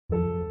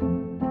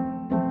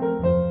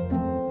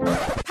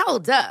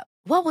Hold up.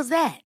 What was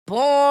that?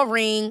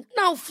 Boring.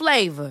 No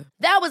flavor.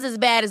 That was as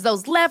bad as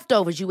those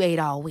leftovers you ate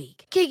all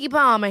week. Keke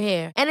Palmer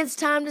here. And it's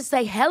time to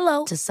say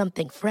hello to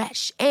something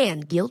fresh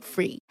and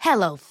guilt-free.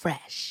 Hello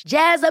Fresh.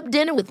 Jazz up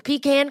dinner with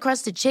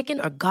pecan-crusted chicken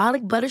or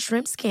garlic butter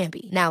shrimp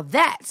scampi. Now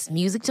that's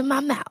music to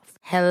my mouth.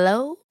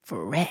 Hello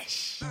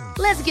Fresh.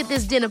 Let's get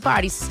this dinner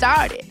party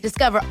started.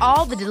 Discover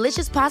all the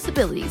delicious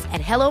possibilities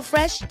at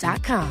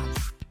hellofresh.com.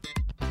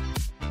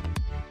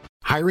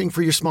 Hiring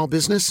for your small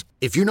business?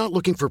 If you're not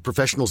looking for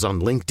professionals on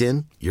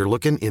LinkedIn, you're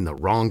looking in the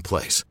wrong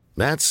place.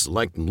 That's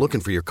like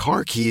looking for your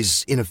car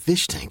keys in a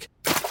fish tank.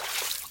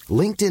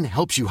 LinkedIn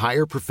helps you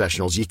hire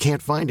professionals you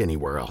can't find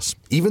anywhere else,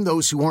 even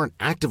those who aren't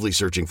actively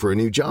searching for a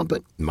new job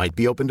but might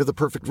be open to the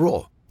perfect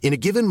role. In a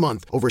given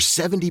month, over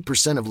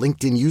 70% of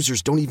LinkedIn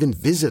users don't even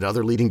visit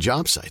other leading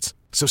job sites.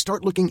 So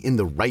start looking in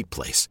the right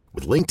place.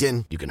 With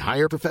LinkedIn, you can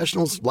hire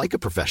professionals like a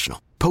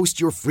professional.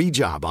 Post your free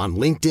job on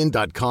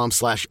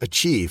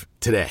linkedin.com/achieve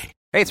today.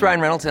 Hey, it's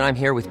Ryan Reynolds, and I'm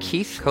here with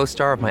Keith,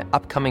 co-star of my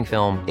upcoming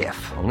film, If,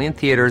 only in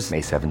theaters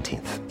May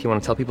 17th. Do you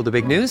want to tell people the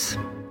big news?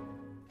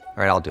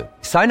 All right, I'll do it.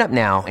 Sign up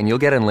now and you'll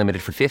get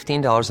unlimited for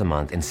 $15 a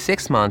month and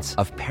 6 months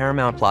of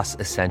Paramount Plus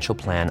Essential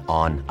Plan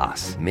on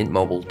us.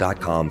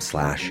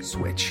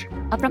 MintMobile.com/switch.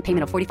 Upfront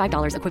payment of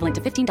 $45 equivalent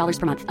to $15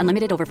 per month.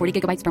 Unlimited over 40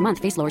 gigabytes per month.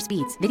 Face lower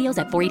speeds. Videos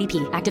at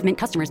 480p. Active Mint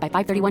customers by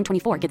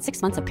 531.24 get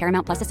 6 months of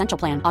Paramount Plus Essential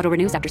Plan. Auto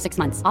renews after 6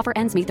 months. Offer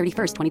ends May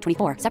 31st,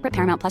 2024. Separate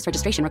Paramount Plus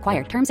registration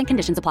required. Terms and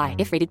conditions apply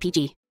if rated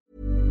PG.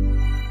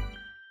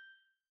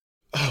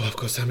 Oh, I've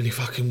got so many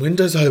fucking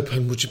windows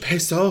open. Would you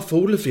piss off,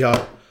 all of you?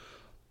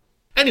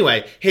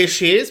 Anyway, here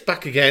she is,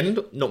 back again.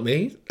 Not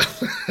me.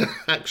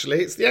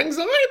 Actually, it's the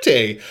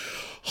anxiety.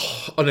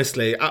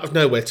 Honestly, out of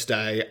nowhere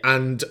today.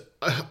 And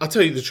I'll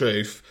tell you the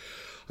truth.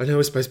 I know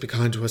we're supposed to be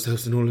kind to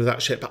ourselves and all of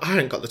that shit, but I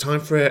ain't got the time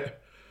for it.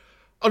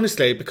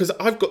 Honestly, because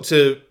I've got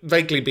to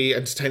vaguely be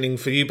entertaining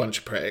for you bunch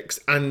of pricks.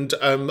 And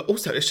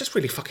also, it's just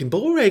really fucking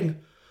boring.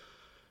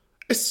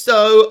 It's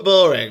so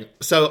boring.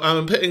 So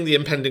I'm putting the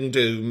impending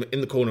doom in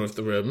the corner of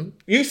the room.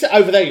 You sit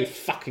over there, you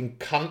fucking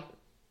cunt.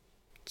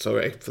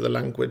 Sorry for the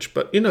language,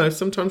 but, you know,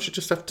 sometimes you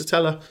just have to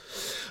tell her.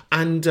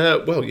 And,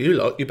 well, you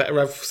lot, you better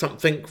have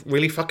something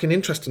really fucking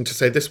interesting to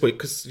say this week,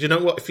 because you know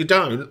what, if you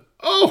don't,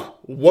 oh,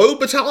 woe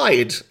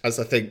betide, as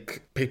I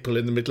think people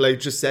in the Middle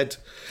Ages said.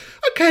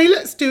 Okay,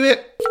 let's do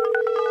it.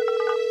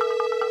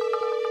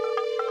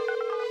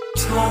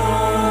 Tone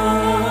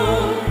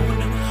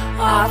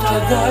after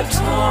the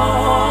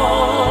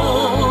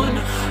tone,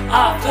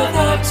 after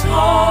the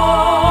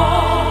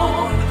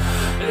tone,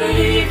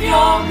 leave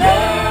your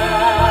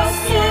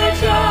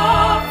message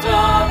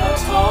after the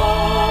tone.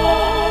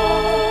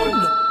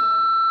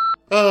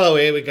 Oh,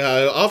 here we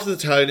go. After the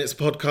tone, it's a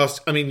podcast.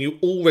 I mean, you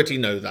already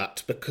know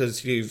that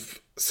because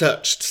you've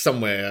searched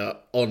somewhere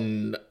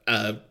on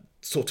a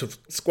sort of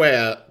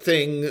square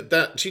thing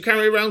that you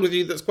carry around with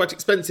you that's quite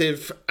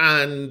expensive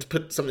and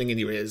put something in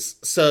your ears.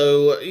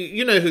 So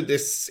you know who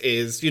this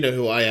is. You know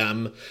who I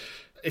am.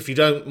 If you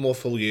don't, more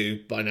fool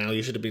you by now.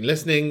 You should have been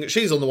listening.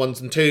 She's on the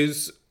ones and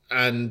twos.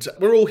 And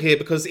we're all here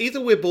because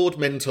either we're bored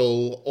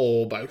mental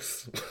or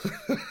both.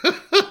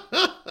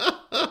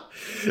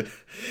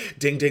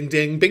 Ding, ding,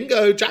 ding,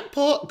 bingo,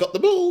 jackpot, got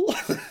them all.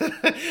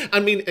 I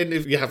mean, and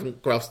if you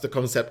haven't grasped the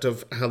concept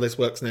of how this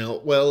works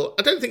now, well,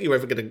 I don't think you're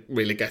ever going to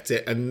really get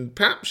it. And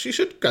perhaps you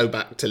should go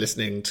back to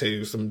listening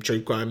to some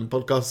true crime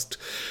podcast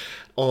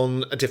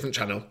on a different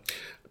channel.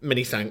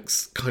 Many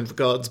thanks, kind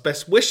regards,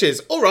 best wishes.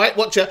 All right,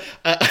 watcher.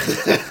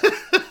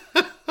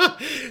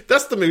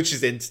 That's the mood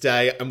she's in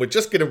today, and we're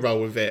just going to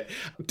roll with it.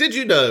 Did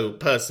you know,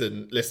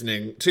 person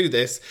listening to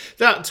this,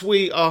 that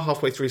we are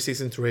halfway through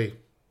season 3?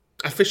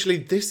 Officially,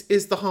 this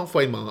is the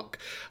halfway mark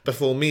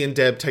before me and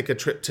Deb take a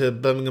trip to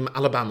Birmingham,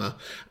 Alabama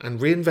and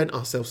reinvent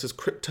ourselves as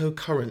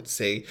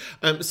cryptocurrency.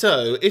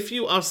 So, if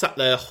you are sat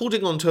there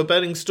holding on to a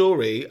burning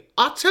story,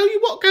 I'll tell you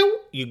what, girl,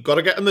 you got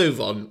to get a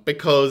move on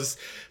because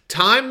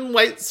time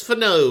waits for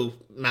no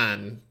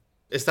man.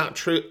 Is that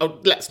true? Oh,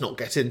 let's not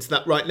get into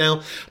that right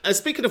now.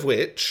 Speaking of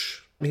which,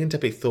 me and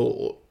Debbie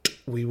thought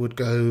we would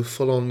go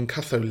full-on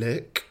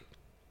Catholic,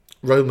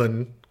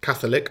 Roman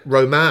Catholic,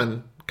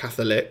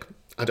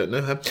 I don't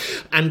know her.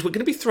 And we're going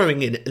to be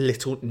throwing in a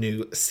little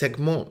new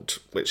segment,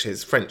 which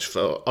is French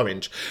for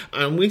orange.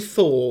 And we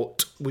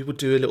thought we would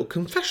do a little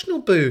confessional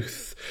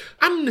booth.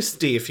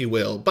 Amnesty, if you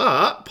will.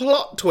 But,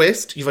 plot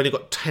twist, you've only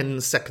got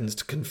 10 seconds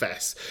to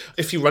confess.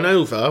 If you run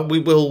over, we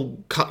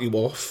will cut you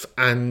off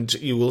and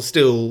you will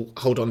still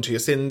hold on to your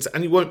sins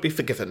and you won't be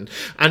forgiven.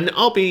 And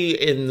I'll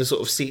be in the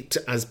sort of seat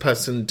as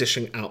person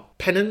dishing out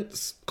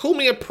penance. Call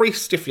me a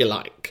priest if you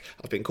like.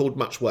 I've been called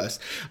much worse.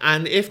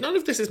 And if none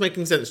of this is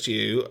making sense to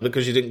you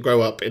because you didn't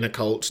grow up in a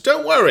cult,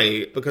 don't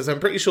worry, because I'm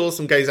pretty sure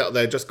some gays out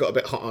there just got a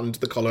bit hot under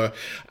the collar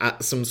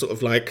at some sort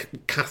of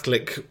like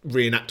Catholic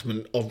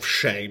reenactment of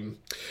shame.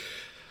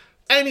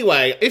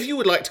 Anyway, if you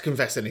would like to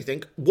confess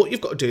anything, what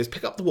you've got to do is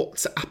pick up the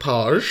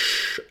WhatsApp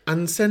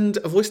and send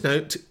a voice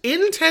note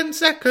in 10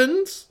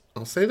 seconds.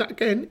 I'll say that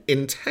again,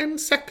 in 10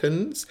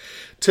 seconds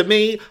to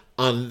me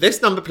on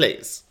this number,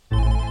 please.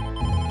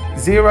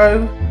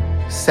 0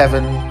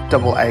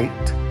 788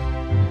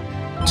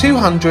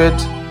 200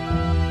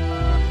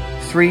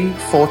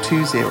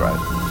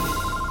 3420.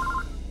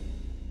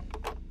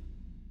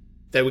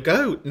 There we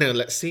go. Now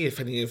let's see if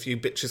any of you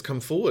bitches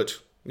come forward.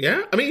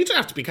 Yeah? I mean, you don't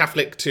have to be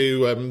Catholic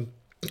to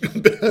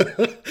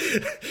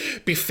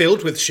be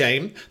filled with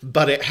shame,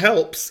 but it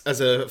helps, as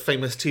a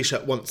famous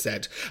T-shirt once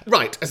said.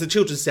 Right, as the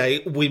children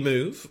say, we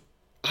move.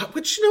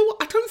 Which, you know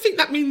what, I don't think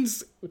that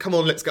means, come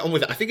on, let's get on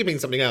with it. I think it means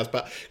something else.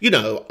 But, you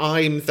know,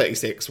 I'm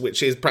 36,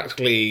 which is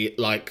practically,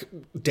 like,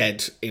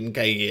 dead in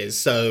gay years.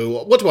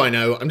 So what do I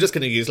know? I'm just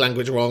going to use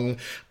language wrong,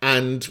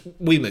 and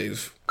we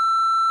move.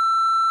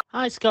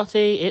 Hi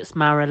Scotty, it's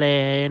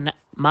Marilyn.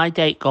 My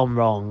date gone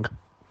wrong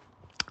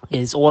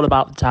is all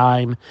about the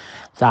time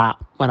that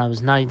when I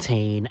was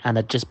 19 and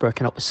I'd just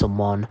broken up with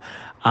someone,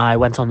 I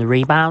went on the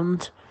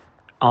rebound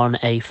on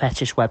a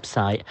fetish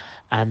website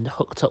and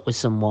hooked up with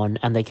someone,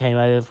 and they came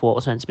over for what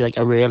was meant to be like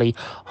a really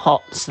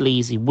hot,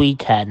 sleazy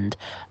weekend,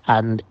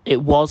 and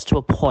it was to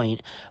a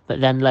point, but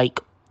then like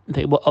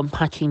they were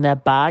unpacking their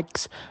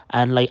bags,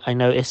 and like I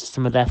noticed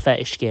some of their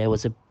fetish gear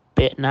was a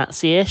bit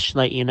Nazi-ish,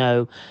 like, you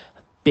know,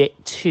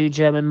 bit too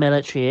German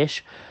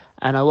military-ish,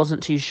 and I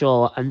wasn't too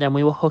sure, and then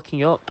we were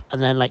hooking up,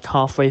 and then like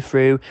halfway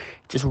through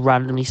just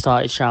randomly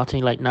started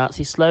shouting like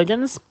Nazi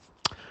slogans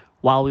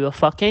while we were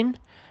fucking,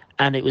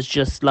 and it was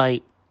just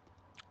like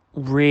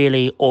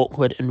really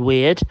awkward and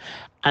weird.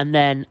 And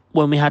then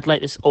when we had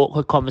like this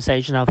awkward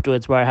conversation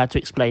afterwards where I had to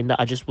explain that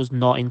I just was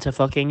not into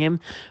fucking him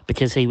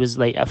because he was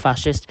like a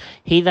fascist,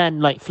 he then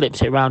like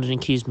flipped it around and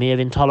accused me of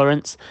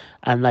intolerance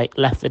and like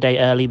left the date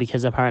early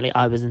because apparently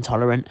I was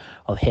intolerant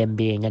of him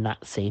being a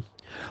Nazi.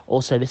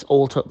 Also, this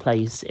all took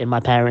place in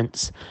my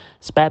parents'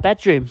 spare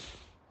bedroom,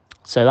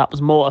 so that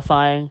was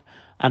mortifying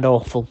and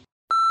awful.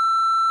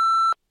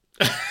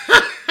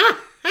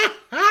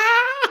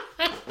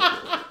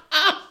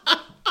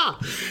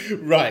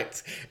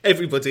 Right,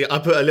 everybody, I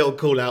put a little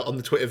call out on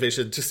the Twitter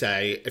vision to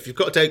say, if you've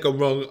got a date gone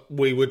wrong,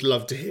 we would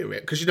love to hear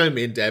it. Because you know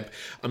me and Deb,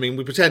 I mean,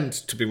 we pretend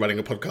to be running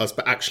a podcast,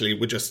 but actually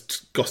we're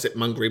just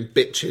gossip-mongering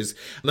bitches.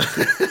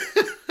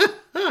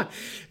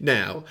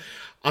 Now,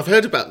 I've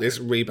heard about this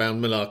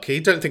rebound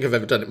malarkey. Don't think I've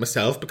ever done it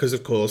myself because,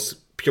 of course,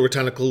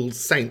 puritanical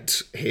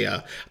saint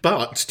here.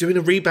 But doing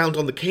a rebound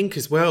on the kink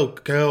as well.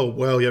 Girl,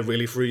 well, you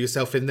really threw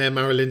yourself in there,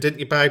 Marilyn, didn't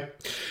you, babe?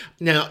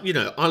 Now, you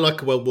know, I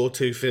like a World War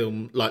II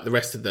film like the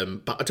rest of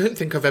them, but I don't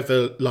think I've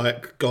ever,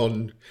 like,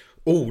 gone,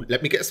 oh,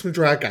 let me get some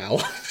drag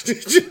out.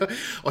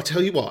 I'll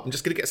tell you what, I'm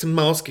just going to get some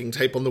masking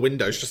tape on the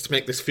windows just to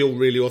make this feel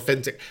really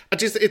authentic.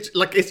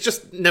 It's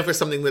just never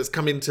something that's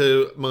come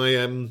into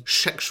my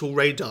sexual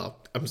radar.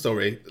 I'm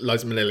sorry,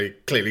 Liza Minnelli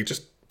clearly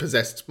just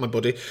possessed my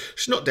body.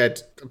 She's not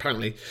dead,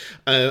 apparently.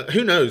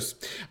 Who knows?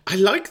 I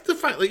like the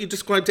fact that you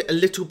described it a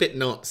little bit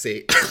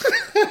Nazi.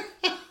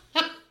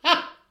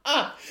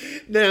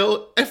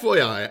 Now,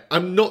 FYI,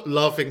 I'm not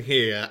laughing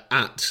here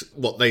at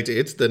what they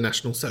did, the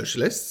National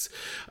Socialists.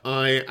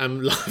 I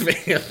am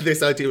laughing at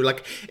this idea of,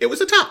 like, it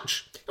was a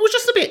touch. It was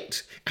just a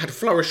bit. It had a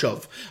flourish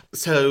of.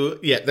 So,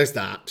 yeah, there's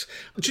that.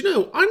 Do you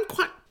know, I'm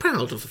quite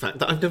proud of the fact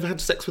that I've never had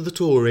sex with a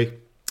Tory.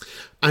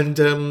 And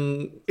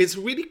it's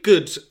really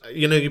good,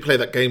 you know, you play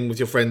that game with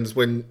your friends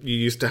when you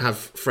used to have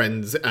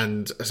friends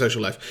and a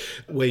social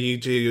life, where you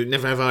do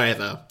Never Have I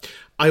Ever.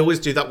 I always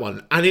do that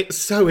one. And it's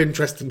so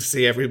interesting to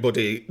see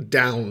everybody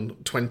down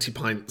 20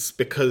 pints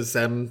because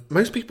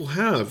most people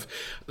have.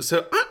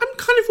 So I'm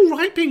kind of all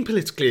right being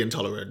politically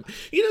intolerant.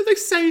 You know, they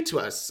say to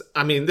us,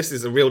 I mean, this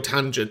is a real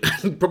tangent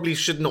and probably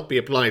should not be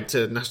applied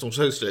to National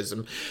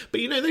Socialism.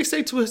 But, you know, they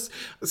say to us,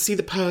 see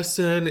the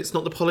person, it's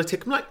not the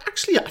politic. I'm like,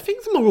 actually, I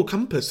think the moral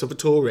compass of a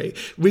Tory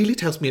really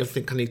tells me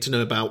everything I need to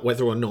know about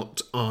whether or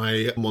not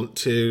I want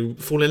to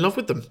fall in love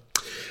with them.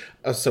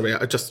 Oh, sorry,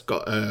 I just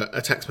got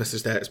a text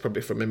message there. It's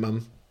probably from my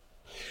mum.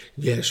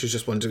 Yeah, she was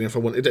just wondering if I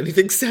wanted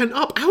anything sent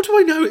up. How do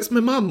I know it's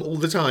my mum all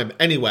the time?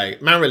 Anyway,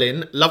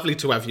 Marilyn, lovely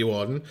to have you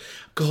on.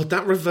 God,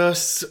 that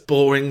reverse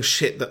boring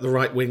shit that the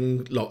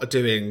right-wing lot are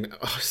doing,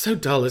 oh, it's so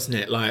dull, isn't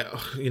it? Like,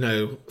 oh, you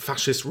know,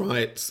 fascist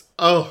rights.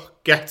 Oh,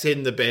 get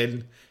in the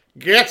bin.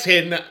 Get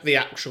in the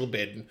actual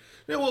bin.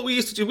 You know what we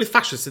used to do with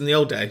fascists in the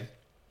old day?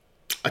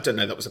 I don't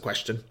know, that was a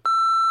question.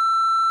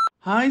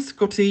 Hi,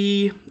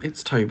 Scotty.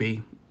 It's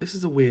Toby. This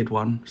is a weird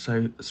one,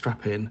 so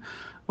strap in.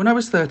 When I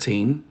was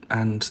 13,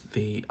 and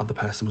the other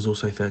person was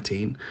also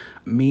 13,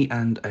 me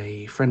and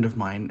a friend of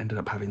mine ended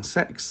up having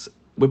sex.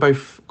 We're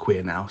both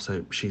queer now,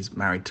 so she's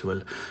married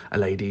to a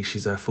lady.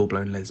 She's a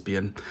full-blown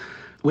lesbian.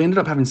 We ended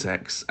up having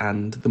sex,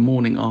 and the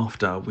morning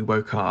after, we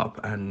woke up,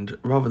 and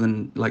rather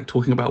than, like,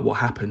 talking about what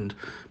happened,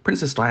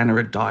 Princess Diana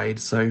had died,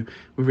 so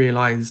we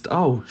realised,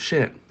 oh,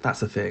 shit,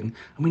 that's a thing.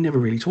 And we never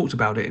really talked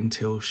about it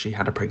until she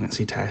had a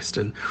pregnancy test,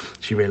 and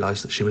she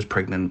realised that she was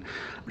pregnant.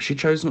 She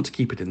chose not to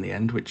keep it in the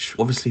end, which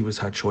obviously was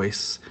her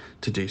choice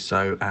to do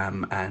so,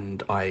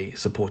 and I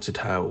supported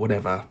her,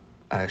 whatever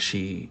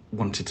she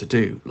wanted to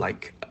do.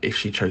 Like, if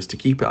she chose to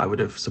keep it, I would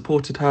have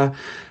supported her,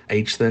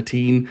 age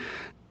 13.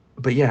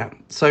 But yeah,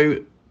 so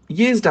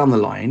years down the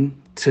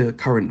line to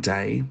current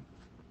day,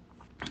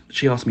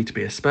 she asked me to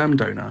be a sperm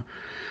donor.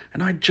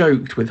 And I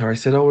joked with her. I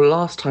said, oh,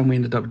 last time we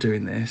ended up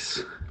doing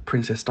this,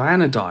 Princess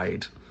Diana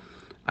died.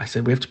 I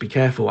said, we have to be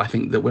careful. I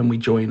think that when we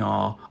join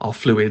our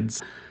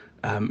fluids,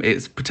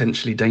 it's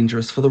potentially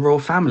dangerous for the royal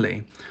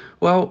family.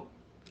 Well,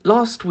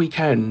 last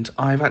weekend,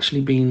 I've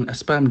actually been a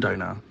sperm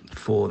donor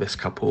for this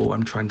couple.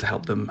 I'm trying to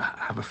help them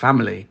have a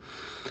family.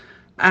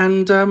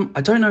 And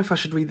I don't know if I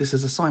should read this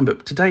as a sign,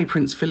 but today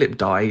Prince Philip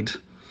died.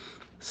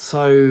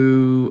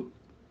 So,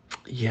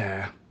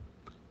 yeah.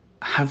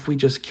 Have we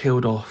just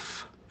killed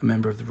off a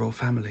member of the royal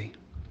family?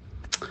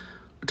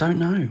 I don't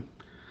know.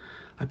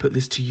 I put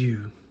this to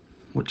you.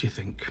 What do you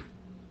think?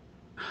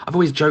 I've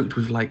always joked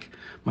with, like,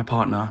 my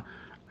partner.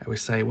 I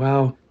always say,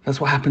 well, that's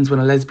what happens when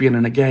a lesbian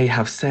and a gay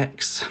have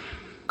sex.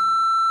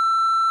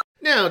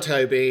 Now,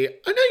 Toby,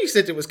 I know you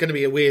said it was going to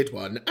be a weird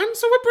one, and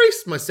so I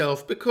braced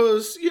myself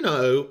because, you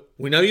know,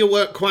 we know your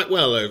work quite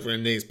well over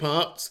in these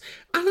parts,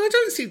 and I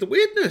don't see the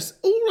weirdness.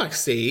 All I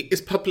see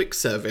is public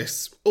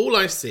service. All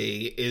I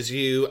see is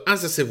you,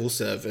 as a civil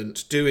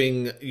servant,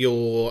 doing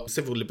your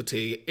civil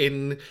liberty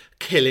in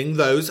killing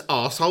those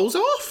arseholes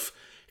off.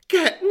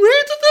 Get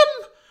rid of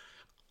them!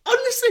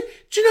 Honestly,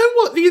 do you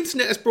know what the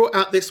internet has brought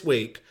out this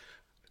week?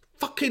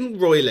 Fucking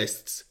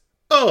royalists.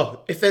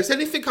 Oh, if there's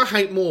anything I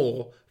hate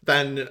more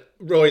than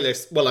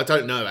royalists, well, I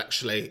don't know,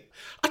 actually.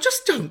 I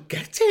just don't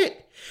get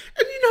it.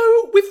 And, you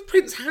know, with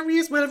Prince Harry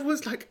as well,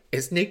 everyone's like,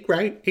 isn't he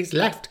great? He's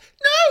left.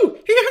 No,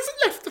 he hasn't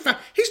left the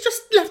fact. He's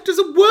just left as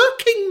a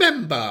working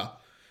member.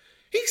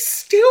 He's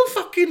still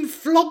fucking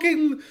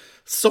flogging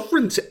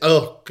sovereignty.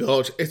 Oh,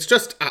 God, it's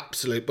just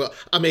absolute. But,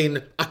 I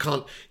mean, I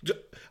can't...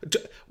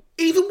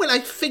 Even when I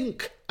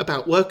think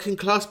about working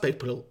class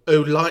people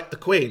who like the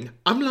Queen,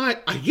 I'm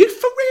like, are you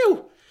for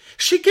real?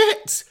 She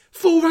gets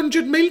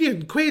 400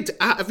 million quid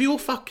out of your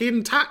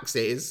fucking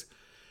taxes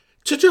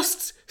to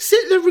just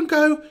sit there and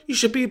go, you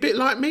should be a bit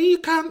like me, you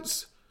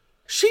cunts.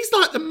 She's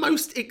like the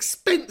most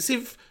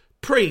expensive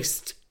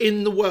priest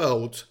in the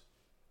world.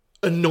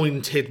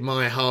 Anointed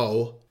my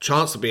hole.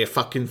 Chance to be a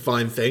fucking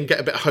fine thing. Get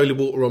a bit of holy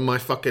water on my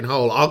fucking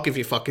hole. I'll give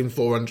you fucking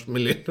 400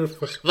 million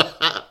for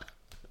that.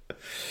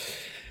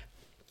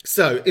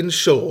 So, in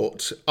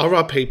short,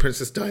 RRP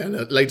Princess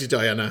Diana, Lady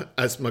Diana,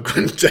 as my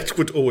granddad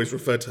would always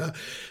refer to her,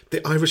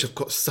 the Irish have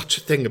got such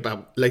a thing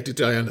about Lady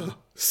Diana.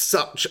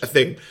 Such a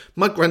thing.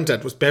 My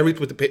granddad was buried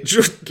with a picture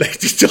of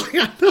Lady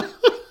Diana.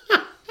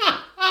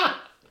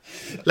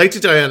 Lady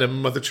Diana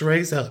and Mother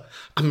Teresa.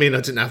 I mean,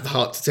 I didn't have the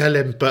heart to tell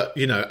him, but,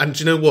 you know, and do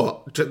you know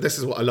what? This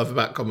is what I love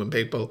about common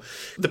people.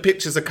 The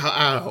pictures are cut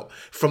out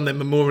from their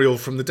memorial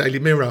from the Daily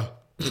Mirror.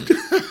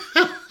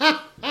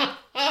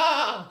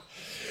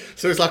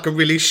 So it's like a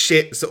really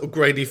shit sort of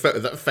grainy photo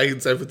that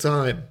fades over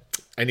time.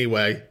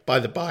 Anyway, by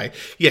the by.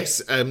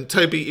 Yes,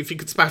 Toby, if you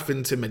could spaff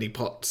into many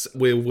pots,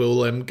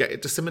 we'll get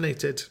it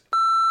disseminated.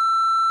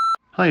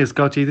 Hi,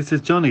 Scotty. This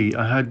is Johnny.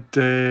 I had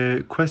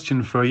a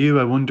question for you.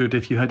 I wondered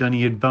if you had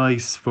any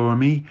advice for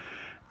me.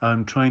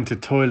 I'm trying to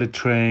toilet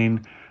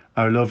train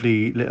our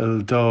lovely little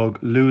dog,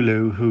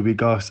 Lulu, who we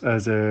got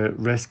as a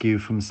rescue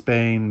from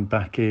Spain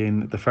back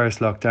in the first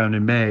lockdown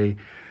in May.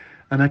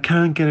 And I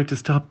can't get her to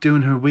stop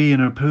doing her wee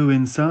and her poo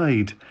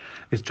inside.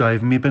 It's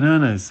driving me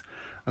bananas.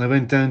 And I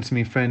went down to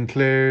my friend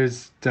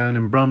Claire's down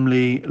in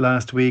Bromley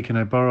last week and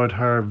I borrowed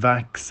her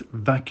Vax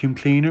vacuum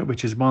cleaner,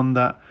 which is one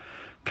that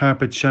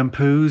carpet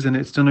shampoos, and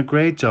it's done a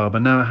great job.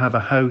 And now I have a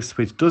house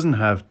which doesn't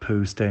have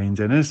poo stains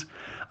in it.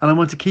 And I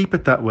want to keep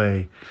it that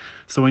way.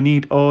 So I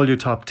need all your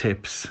top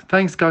tips.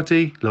 Thanks,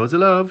 Scotty. Loads of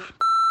love.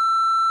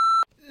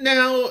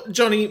 Now,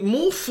 Johnny,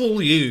 more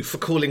fool you for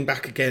calling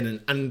back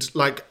again. And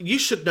like, you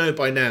should know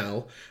by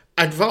now,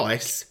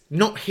 advice,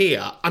 not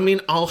here. I mean,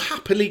 I'll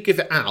happily give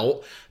it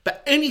out,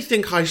 but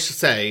anything I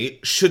say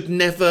should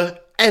never,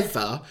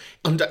 ever,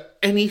 under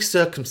any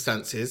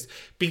circumstances,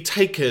 be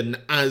taken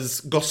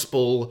as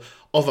gospel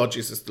of our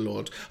Jesus the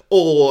Lord,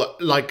 or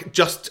like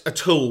just a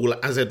tool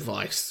as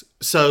advice.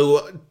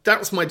 So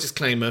that's my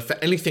disclaimer for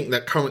anything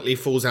that currently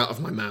falls out of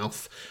my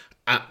mouth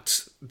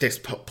at this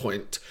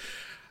point.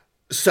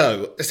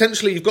 So,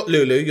 essentially, you've got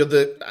Lulu. You're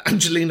the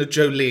Angelina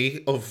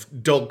Jolie of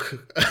dog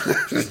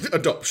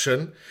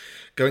adoption.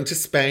 Going to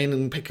Spain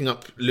and picking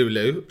up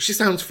Lulu. She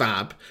sounds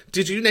fab.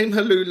 Did you name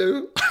her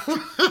Lulu?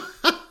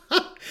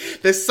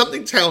 There's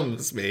something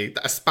tells me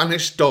that a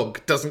Spanish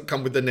dog doesn't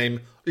come with the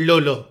name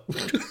Lolo.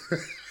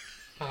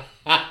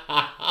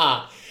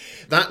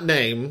 That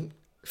name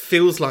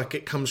feels like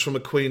it comes from a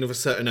queen of a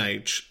certain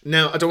age.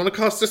 Now, I don't want to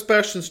cast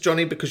aspersions,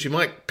 Johnny, because you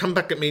might come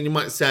back at me and you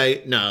might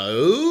say,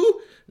 no,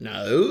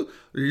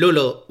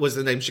 Lulu was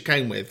the name she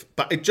came with.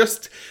 But it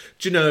just,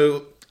 do you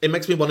know, it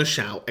makes me want to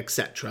shout,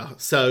 etc.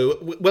 So,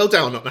 well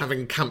done on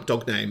having a camp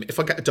dog name. If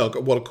I get a dog, I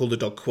want to call the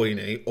dog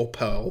Queenie or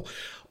Pearl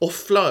or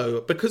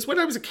Flo. Because when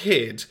I was a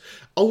kid,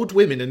 old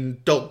women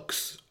and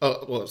dogs,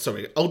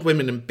 old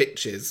women and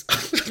bitches.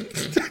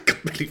 I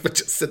can't believe I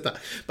just said that.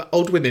 But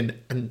old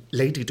women and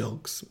lady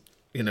dogs,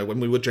 you know, when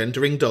we were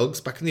gendering dogs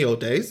back in the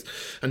old days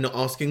and not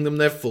asking them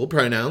their full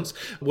pronouns,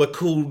 were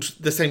called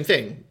the same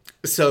thing.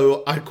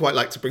 So I'd quite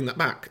like to bring that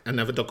back and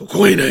have a dog called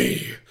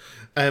Queenie.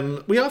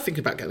 We are thinking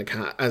about getting a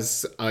cat,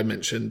 as I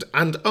mentioned.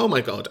 And oh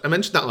my God, I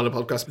mentioned that on a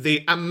podcast.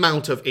 The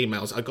amount of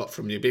emails I got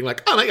from you being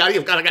like, oh my God,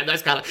 you've got to get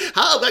this cat.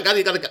 Oh my God,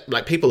 you've got to get...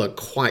 Like, people are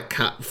quite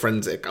cat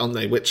forensic, aren't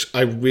they? Which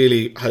I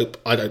really hope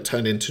I don't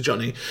turn into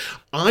Johnny.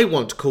 I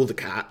want to call the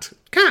cat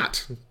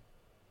Cat.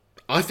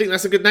 I think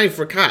that's a good name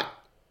for a cat.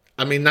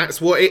 I mean, that's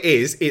what it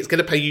is. It's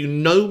going to pay you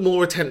no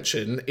more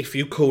attention if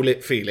you call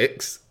it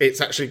Felix.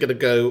 It's actually going to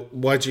go,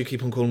 why do you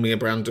keep on calling me a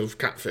brand of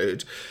cat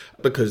food?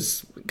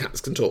 Because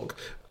cats can talk.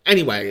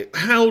 Anyway,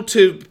 how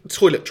to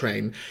toilet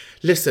train.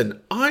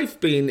 Listen, I've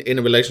been in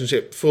a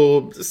relationship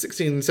for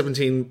 16,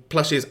 17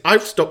 plus years.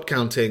 I've stopped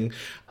counting.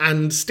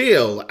 And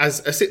still,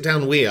 as a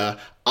sit-down weir,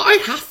 I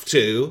have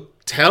to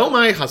tell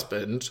my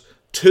husband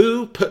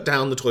to put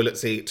down the toilet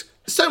seat.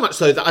 So much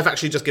so that I've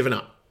actually just given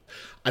up.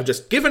 I've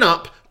just given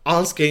up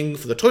asking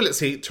for the toilet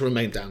seat to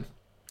remain down.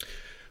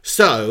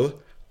 So,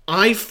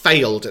 I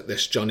failed at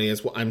this, Johnny,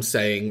 is what I'm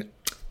saying.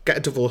 Get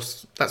a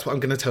divorce. That's what I'm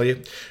going to tell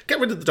you. Get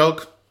rid of the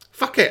dog.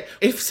 Fuck it.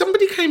 If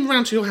somebody came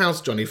round to your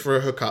house, Johnny, for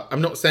a hookup,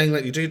 I'm not saying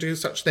that you do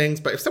such things,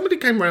 but if somebody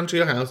came round to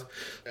your house,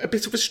 a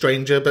bit of a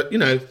stranger, but, you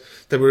know,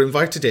 they were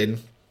invited in,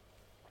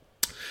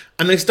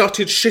 and they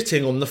started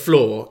shitting on the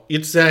floor,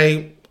 you'd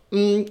say,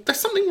 there's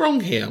something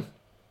wrong here.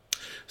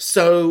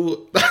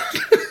 So,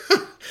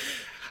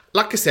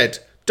 like I said,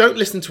 don't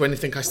listen to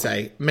anything I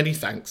say. Many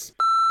thanks.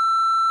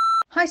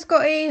 Hi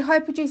Scotty, hi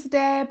producer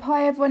Deb,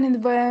 hi everyone in the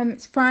room,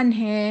 it's Fran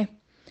here.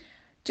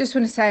 Just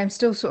want to say I'm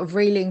still sort of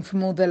reeling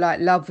from all the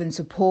love and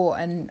support,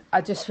 and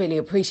I just really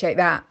appreciate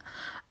that.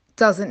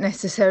 Doesn't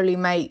necessarily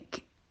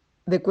make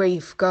the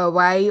grief go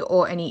away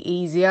or any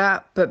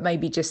easier, but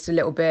maybe just a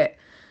little bit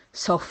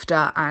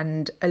softer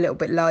and a little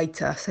bit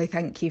lighter, so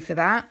thank you for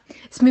that.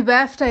 It's my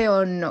birthday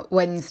on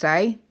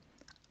Wednesday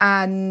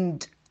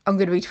and I'm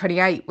going to be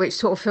 28, which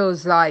sort of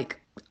feels like,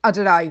 I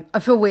don't know, I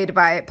feel weird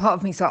about it. Part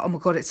of me's like, oh my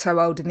God, it's so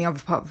old. And the other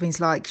part of me's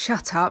like,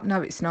 shut up.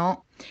 No, it's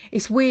not.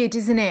 It's weird,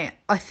 isn't it?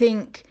 I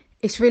think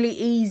it's really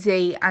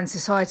easy, and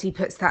society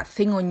puts that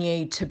thing on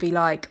you to be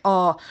like,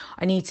 oh,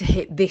 I need to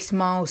hit this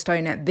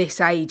milestone at this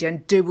age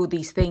and do all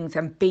these things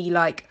and be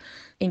like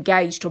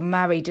engaged or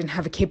married and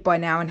have a kid by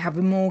now and have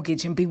a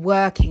mortgage and be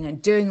working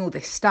and doing all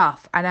this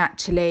stuff. And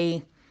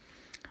actually,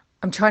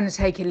 I'm trying to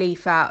take a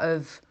leaf out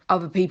of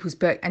other people's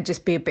book and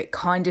just be a bit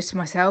kinder to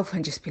myself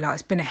and just be like,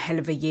 it's been a hell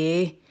of a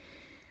year.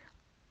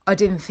 I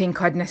didn't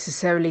think I'd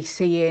necessarily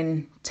see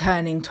in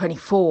turning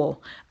 24,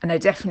 and I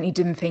definitely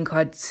didn't think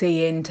I'd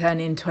see in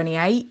turning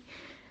 28,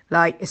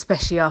 like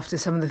especially after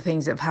some of the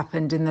things that have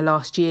happened in the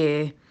last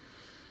year.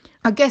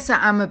 I guess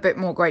I am a bit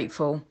more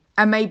grateful,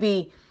 and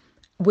maybe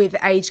with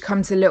age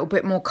comes a little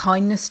bit more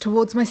kindness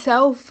towards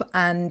myself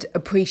and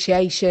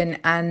appreciation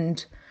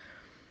and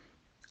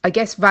I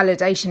guess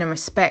validation and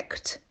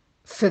respect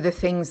for the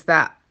things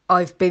that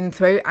I've been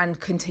through and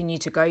continue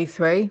to go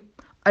through.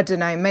 I don't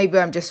know, maybe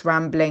I'm just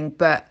rambling,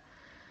 but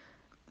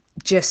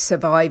just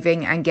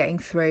surviving and getting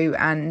through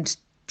and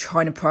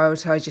trying to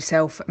prioritise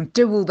yourself and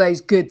do all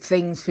those good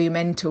things for your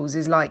mentals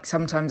is like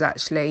sometimes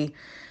actually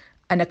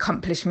an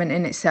accomplishment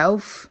in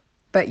itself.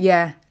 But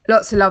yeah,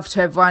 lots of love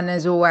to everyone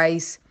as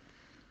always.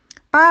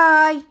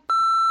 Bye.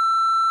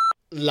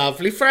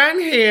 Lovely Fran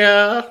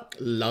here.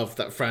 Love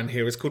that Fran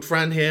here is called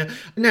Fran here.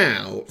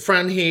 Now,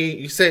 Fran here,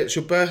 you say it's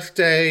your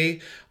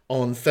birthday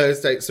on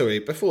Thursday. Sorry,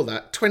 before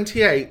that,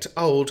 28,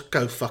 old,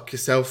 go fuck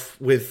yourself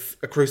with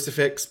a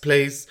crucifix,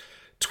 please.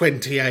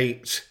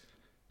 28.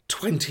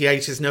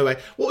 28 is no way.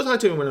 What was I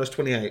doing when I was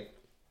 28?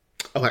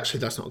 Oh, actually,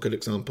 that's not a good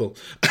example.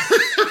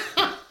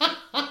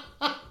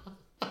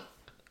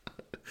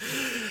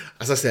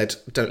 As I said,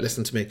 don't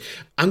listen to me.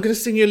 I'm going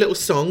to sing you a little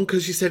song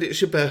because you said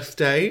it's your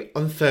birthday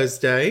on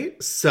Thursday.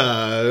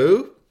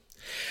 So,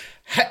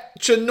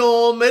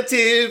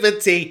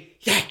 heteronormativity.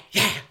 Yeah,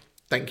 yeah.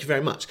 Thank you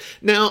very much.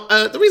 Now,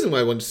 the reason why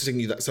I wanted to sing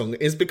you that song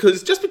is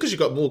because just because you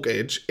got a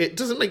mortgage, it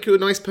doesn't make you a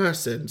nice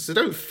person. So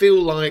don't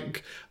feel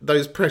like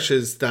those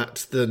pressures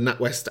that the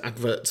NatWest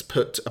adverts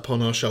put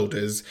upon our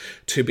shoulders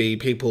to be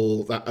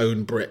people that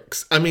own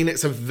bricks. I mean,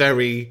 it's a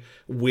very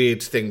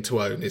weird thing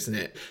to own, isn't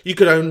it? You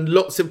could own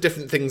lots of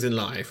different things in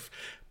life,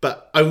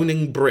 but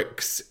owning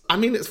bricks, I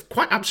mean, it's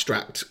quite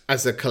abstract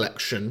as a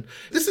collection.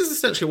 This is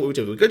essentially what we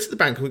do. We go to the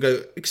bank and we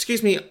go,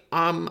 excuse me,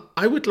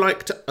 I would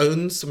like to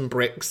own some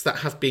bricks that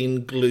have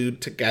been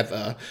glued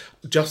together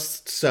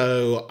just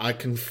so I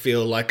can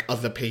feel like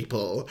other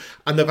people.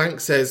 And the bank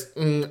says,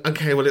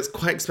 okay, well, it's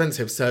quite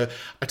expensive. So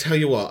I tell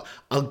you what,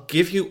 I'll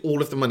give you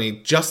all of the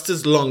money just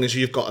as long as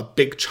you've got a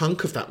big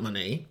chunk of that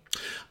money.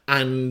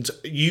 And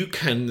you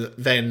can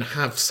then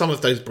have some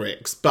of those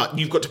bricks, but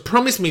you've got to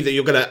promise me that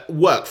you're going to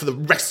work for the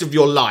rest of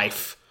your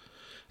life.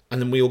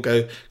 And then we all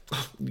go,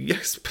 oh,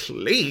 yes,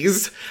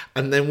 please.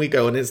 And then we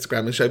go on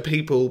Instagram and show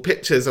people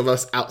pictures of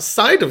us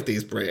outside of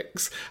these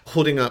bricks,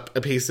 holding up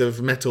a piece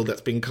of metal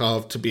that's been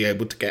carved to be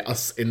able to get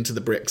us into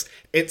the bricks.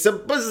 It's a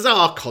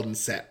bizarre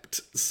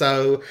concept.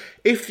 So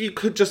if you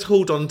could just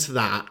hold on to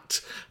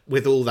that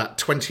with all that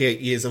 28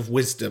 years of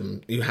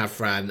wisdom you have,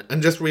 Fran,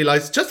 and just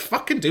realise, just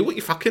fucking do what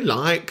you fucking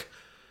like.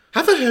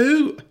 Have a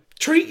hoot.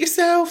 treat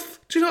yourself.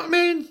 Do you know what I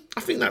mean?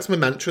 I think that's my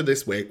mantra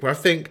this week, where I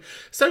think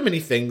so many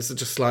things are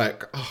just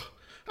like, oh,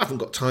 I haven't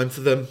got time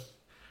for them.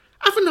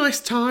 Have a nice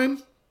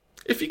time.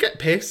 If you get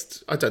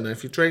pissed, I don't know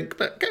if you drink,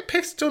 but get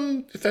pissed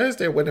on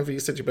Thursday or whenever you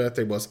said your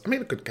birthday was. I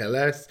mean, I could care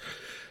less.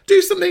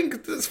 Do something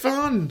that's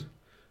fun.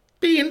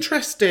 Be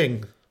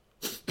interesting.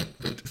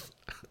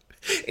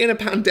 In a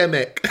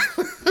pandemic.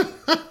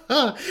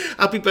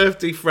 Happy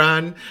birthday,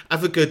 Fran.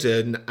 Have a good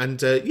one. And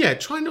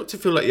try not to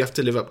feel like you have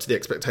to live up to the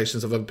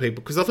expectations of other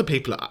people, because other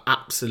people are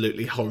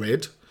absolutely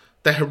horrid.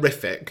 They're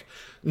horrific.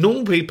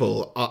 Normal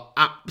people are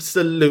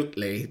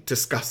absolutely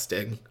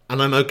disgusting.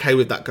 And I'm okay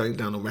with that going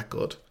down on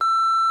record.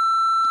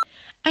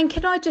 And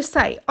can I just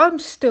say, I'm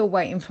still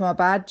waiting for my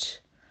badge.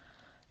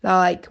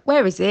 Like,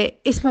 where is it?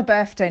 It's my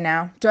birthday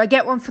now. Do I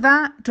get one for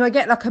that? Do I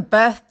get like a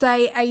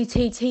birthday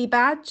ATT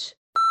badge?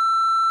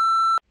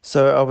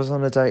 So I was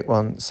on a date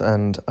once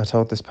and I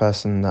told this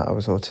person that I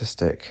was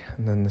autistic,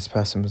 and then this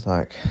person was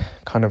like,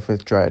 kind of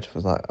with dread,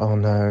 was like, oh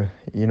no,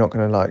 you're not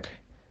going to like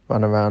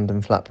run around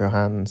and flap your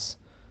hands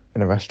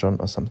in a restaurant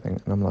or something.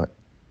 And I'm like,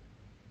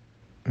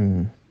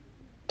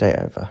 date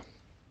over.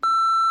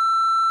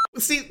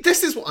 See,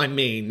 this is what I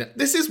mean.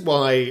 This is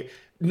why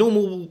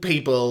normal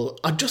people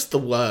are just the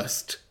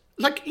worst.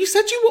 Like, you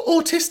said you were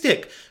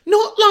autistic,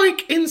 not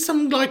like in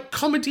some like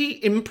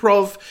comedy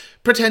improv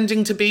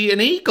pretending to be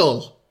an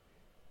eagle.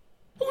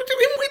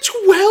 In which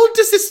world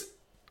does this...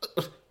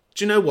 Do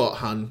you know what,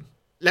 hun?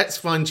 Let's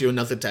find you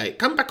another date.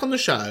 Come back on the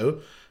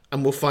show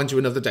and we'll find you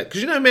another date.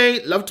 Because you know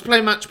me, love to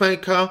play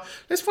matchmaker.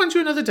 Let's find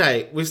you another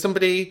date with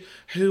somebody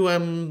who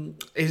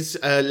is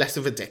less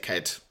of a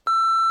dickhead.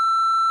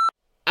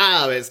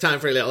 Oh, it's time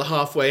for a little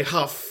half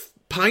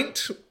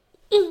pint.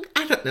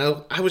 I don't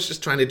know. I was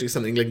just trying to do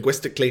something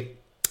linguistically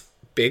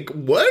big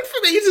word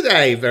for me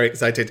today. Very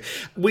excited.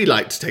 We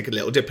like to take a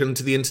little dip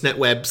into the internet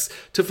webs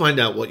to find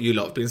out what you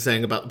lot have been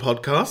saying about the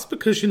podcast,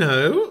 because, you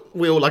know,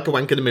 we all like a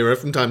wank in a mirror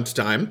from time to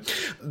time.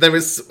 There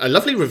is a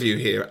lovely review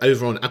here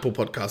over on Apple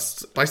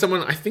Podcasts by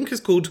someone I think is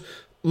called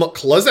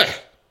Muckluzzer,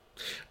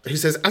 who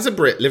says, as a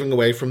Brit living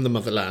away from the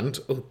motherland...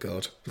 Oh,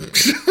 God.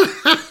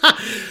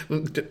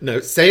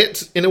 No, say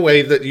it in a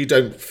way that you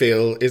don't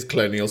feel is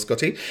colonial,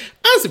 Scotty.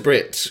 As a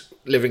Brit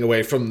living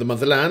away from the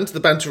motherland, the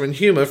banter and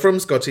humour from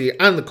Scotty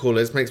and the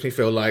callers makes me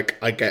feel like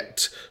I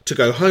get to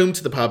go home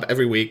to the pub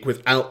every week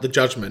without the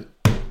judgment.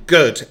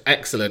 Good,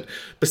 excellent.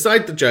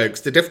 Beside the jokes,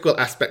 the difficult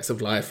aspects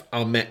of life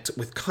are met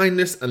with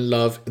kindness and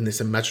love in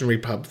this imaginary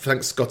pub.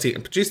 Thanks, Scotty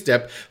and producer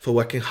Deb, for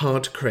working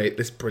hard to create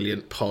this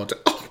brilliant pod.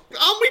 Oh,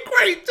 aren't we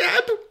great,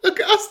 Deb? Look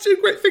at us do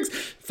great things.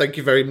 Thank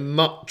you very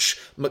much,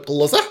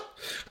 McLuzzer.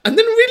 And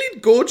then a really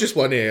gorgeous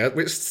one here,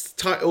 which is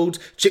titled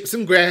Chips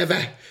and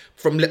Gravy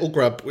from Little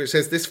Grub, which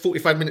says, this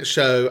 45-minute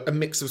show, a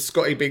mix of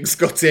Scotty being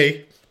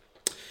Scotty.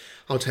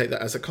 I'll take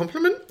that as a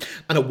compliment.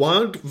 And a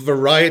wide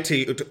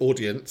variety of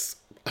audience,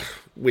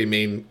 we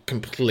mean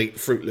complete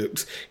Fruit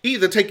Loops,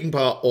 either taking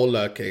part or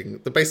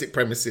lurking. The basic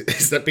premise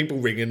is that people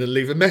ring in and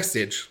leave a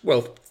message.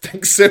 Well,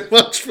 thanks so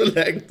much for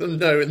letting them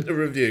know in the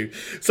review.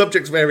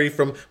 Subjects vary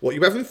from what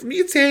you having from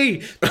your tea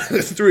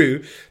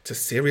through to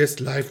serious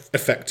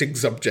life-affecting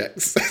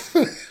subjects.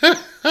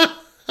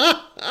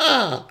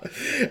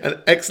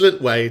 An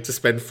excellent way to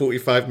spend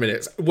 45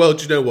 minutes. Well,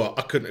 do you know what?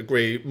 I couldn't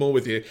agree more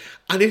with you.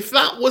 And if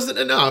that wasn't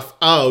enough,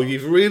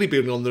 you've really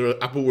been on the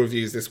Apple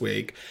reviews this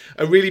week.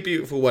 A really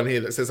beautiful one here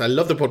that says, I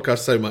love the podcast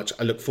so much.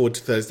 I look forward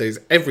to Thursdays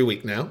every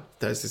week now.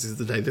 Thursdays is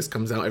the day this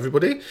comes out,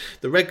 everybody.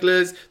 The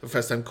regulars, the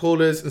first-time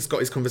callers, and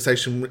Scotty's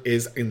conversation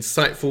is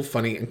insightful,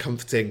 funny, and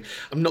comforting.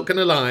 I'm not going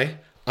to lie.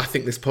 I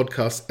think this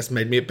podcast has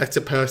made me a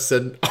better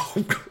person.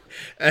 Oh,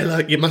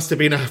 Ella, you must have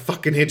been a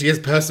fucking hideous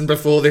person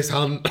before this,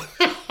 hun.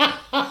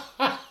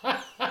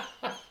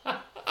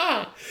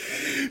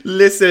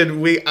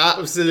 Listen, we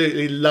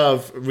absolutely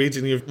love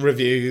reading your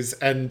reviews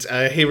and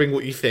hearing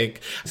what you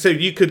think. So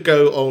you could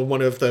go on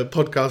one of the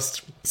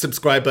podcast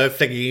subscriber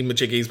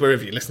thingy-majiggies,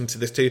 wherever you listen to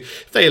this to.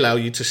 If they allow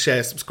you to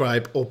share,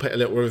 subscribe, or put a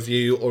little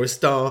review or a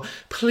star,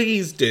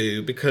 please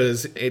do,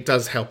 because it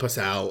does help us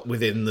out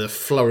within the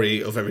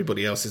flurry of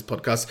everybody else's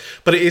podcasts.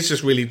 But it is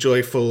just really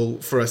joyful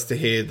for us to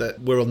hear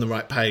that we're on the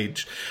right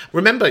page.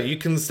 Remember, you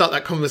can start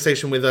that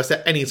conversation with us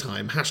at any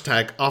time.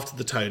 Hashtag After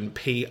the Tone,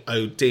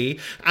 POD.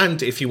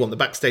 And if you want the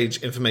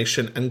backstage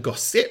information and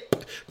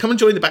gossip, come and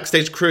join the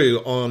backstage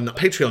crew on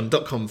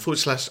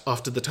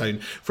patreon.com/After the Tone.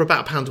 For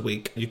about £1 a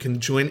week, you can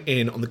join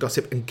in on the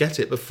gossip and get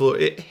it before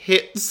it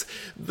hits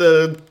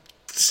the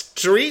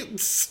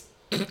streets.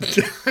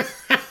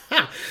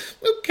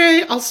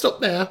 Okay, I'll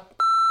stop there.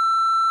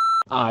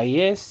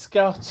 Yes,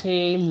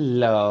 Scotty,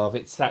 love,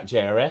 it's that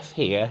JRF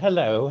here.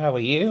 Hello, how are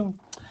you?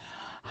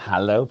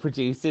 Hello,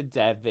 producer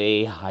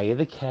Debbie. Hiya,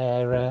 the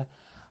carer.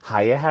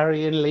 Hiya,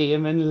 Harry and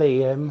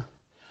Liam.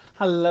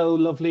 Hello,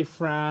 lovely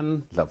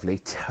Fran. Lovely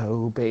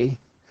Toby.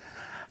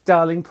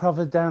 Darling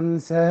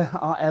Providenza,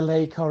 our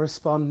LA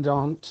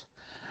correspondent.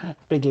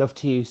 Big love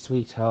to you,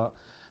 sweetheart.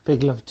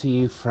 Big love to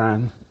you,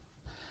 Fran.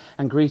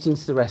 And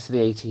greetings to the rest of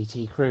the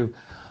ATT crew.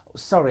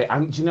 Sorry,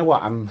 do you know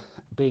what? I'm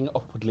being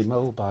upwardly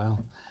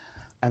mobile.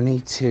 I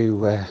need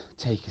to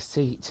take a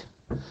seat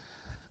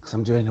because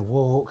I'm doing a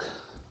walk,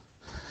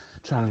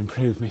 trying to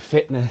improve my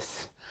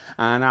fitness,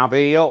 and I'll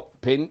be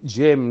up in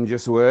gym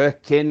just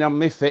working on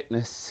my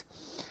fitness.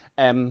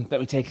 Let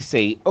me take a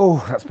seat.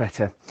 Oh, that's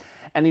better.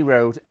 Any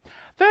road.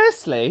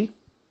 Firstly,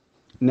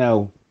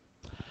 no,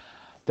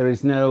 there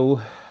is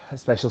no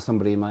special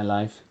somebody in my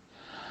life.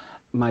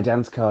 My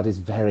dance card is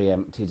very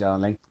empty,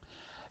 darling.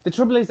 The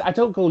trouble is, I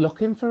don't go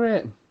looking for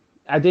it.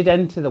 I did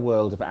enter the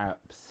world of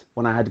apps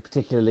when I had a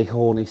particularly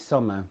horny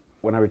summer,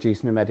 when I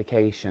reduced my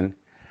medication,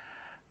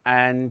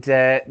 and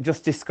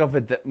just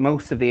discovered that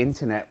most of the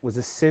internet was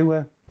a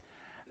sewer,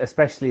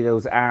 especially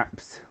those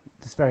apps.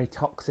 Just very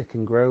toxic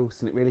and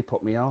gross, and it really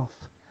put me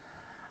off.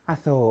 I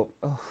thought,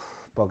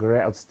 oh, bugger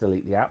it, I'll just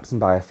delete the apps and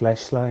buy a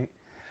fleshlight.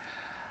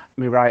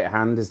 My right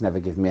hand has never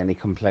given me any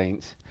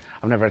complaints.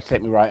 I've never had to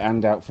take my right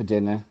hand out for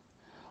dinner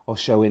or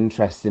show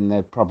interest in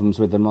the problems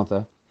with the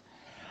mother.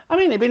 I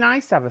mean, it'd be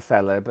nice to have a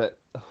fella, but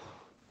I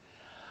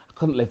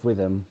couldn't live with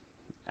them.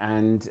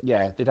 And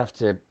yeah, they'd have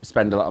to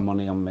spend a lot of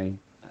money on me.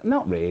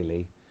 Not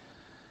really.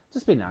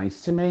 Just be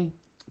nice to me,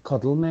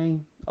 cuddle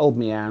me, hold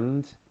me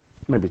hand,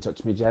 maybe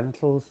touch my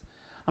genitals.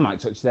 I might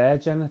touch their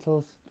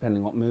genitals,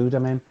 depending what mood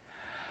I'm in.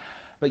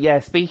 But yeah,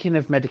 speaking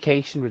of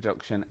medication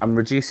reduction, I'm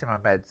reducing my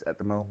meds at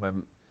the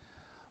moment.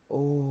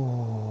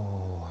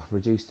 Oh,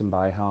 reduced them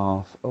by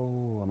half.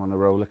 Oh, I'm on a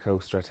roller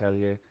coaster, I tell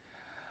you.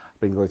 I've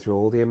been going through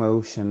all the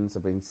emotions.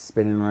 I've been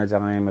spinning on a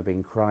dime. I've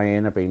been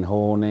crying. I've been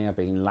horny. I've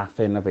been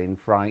laughing. I've been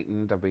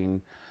frightened.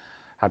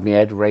 Had my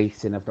head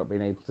racing. I've not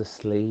been able to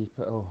sleep.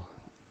 Oh,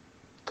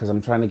 because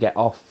I'm trying to get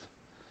off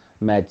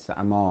meds that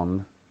I'm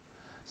on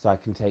so I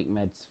can take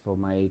meds for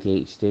my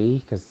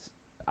ADHD, because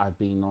I've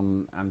been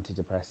on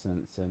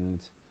antidepressants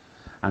and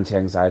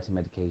anti-anxiety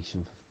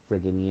medication for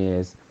friggin'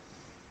 years.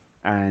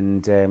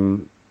 And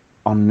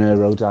on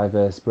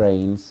neurodiverse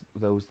brains,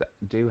 those that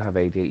do have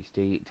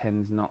ADHD, it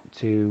tends not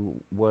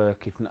to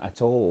work, if not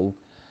at all,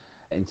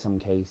 in some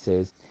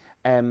cases.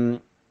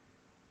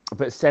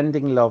 But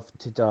sending love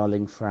to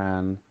darling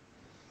Fran,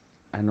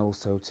 and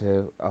also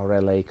to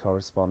our LA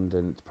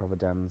correspondent,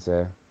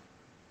 Providanza.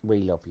 We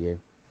love you.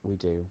 We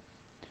do.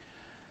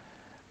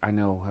 I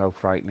know how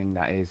frightening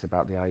that is,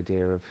 about the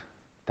idea of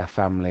their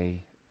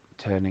family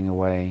turning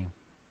away.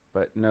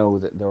 But know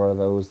that there are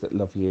those that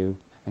love you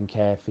and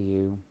care for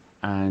you,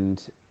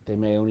 and they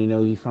may only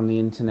know you from the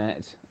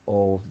internet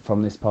or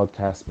from this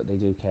podcast, but they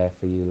do care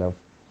for you, love.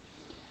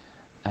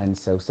 And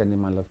so sending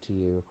my love to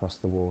you across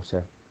the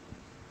water.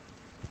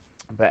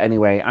 But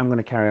anyway, I'm going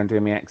to carry on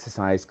doing my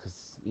exercise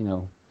because, you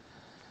know,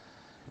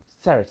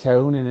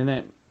 serotonin,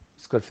 innit?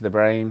 It's good for the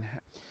brain.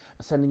 I'm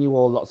sending you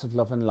all lots of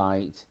love and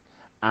light.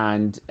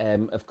 And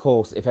of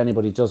course, if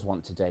anybody does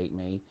want to date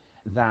me,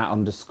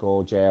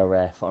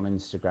 that_JRF on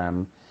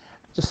Instagram,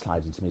 just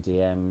slide into my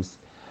DMs.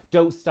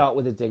 Don't start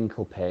with a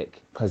dinkle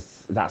pic,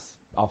 because that's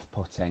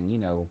off-putting, you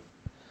know.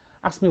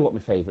 Ask me what my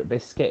favourite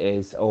biscuit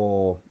is,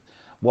 or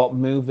what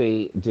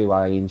movie do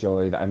I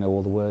enjoy that I know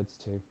all the words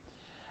to.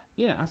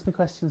 You know, ask me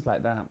questions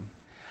like that.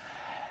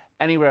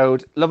 Any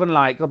road, love and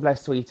light, God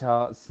bless,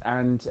 sweethearts,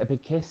 and a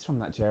big kiss from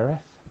that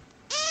JRF.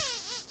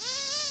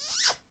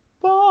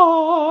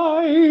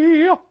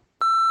 Bye!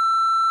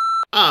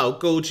 Oh,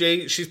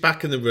 Gorgie, she's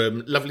back in the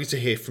room. Lovely to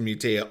hear from you,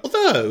 dear.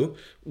 Although,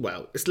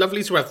 well, it's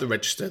lovely to have the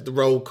register, the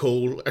roll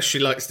call, as she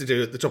likes to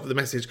do at the top of the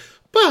message.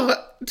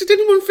 But did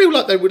anyone feel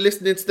like they were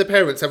listening to their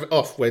parents have it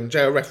off when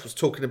JRF was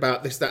talking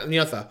about this, that and the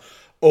other?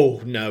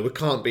 Oh, no, we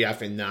can't be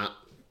having that.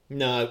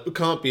 No, we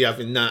can't be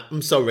having that.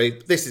 I'm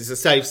sorry. This is a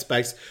safe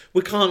space.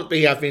 We can't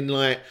be having,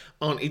 like,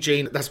 Auntie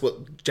Jean. That's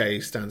what J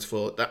stands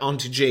for. That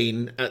Auntie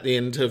Jean at the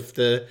end of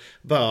the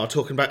bar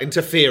talking about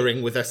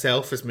interfering with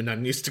herself, as my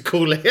nan used to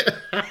call it.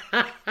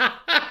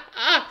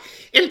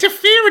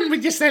 Interfering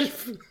with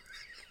yourself.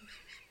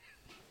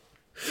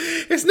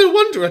 It's no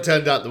wonder I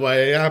turned out the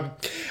way I am.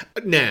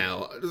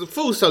 Now,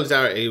 full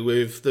solidarity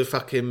with the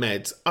fucking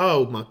meds.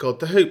 Oh, my God.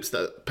 The hoops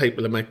that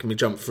people are making me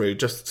jump through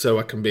just so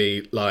I can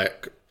be,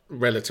 like,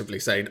 relatively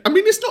sane. I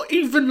mean, it's not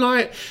even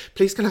like,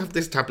 please can I have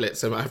this tablet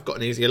so I've got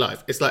an easier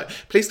life. It's like,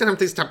 please can I have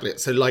this tablet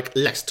so, like,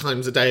 less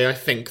times a day I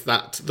think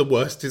that the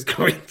worst is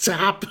going to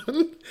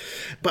happen.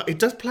 But it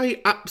does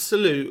play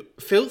absolute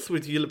filth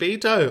with your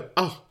libido.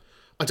 Oh,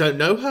 I don't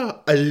know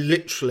her. I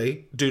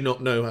literally do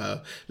not know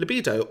her.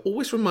 Libido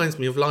always reminds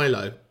me of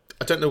Lilo.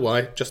 I don't know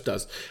why, just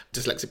does.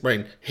 Dyslexic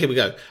brain. Here we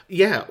go.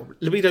 Yeah,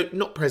 libido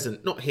not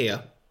present, not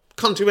here.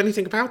 Can't do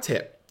anything about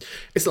it.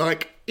 It's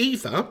like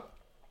either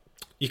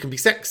you can be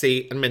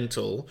sexy and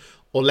mental,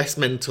 or less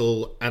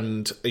mental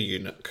and a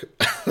eunuch.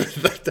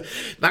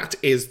 That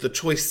is the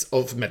choice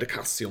of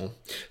medication.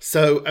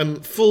 So,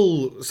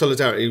 full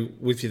solidarity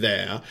with you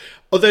there.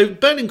 Although,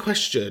 burning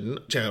question,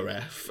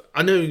 JRF,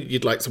 I know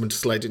you'd like someone to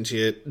slide into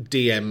your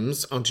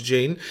DMs, Auntie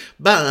Jean,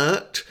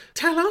 but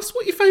tell us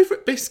what your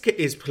favourite biscuit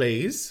is,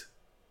 please.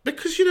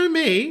 Because you know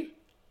me,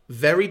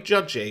 very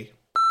judgy.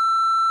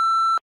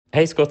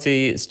 Hey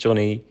Scotty, it's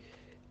Johnny.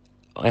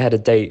 I had a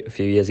date a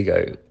few years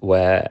ago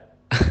where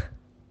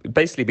we'd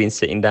basically been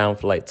sitting down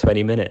for like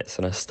 20 minutes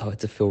and I started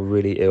to feel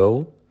really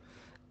ill.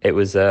 It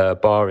was a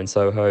bar in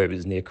Soho. It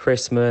was near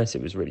Christmas.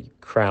 It was really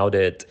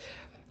crowded.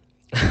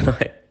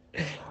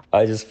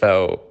 I just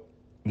felt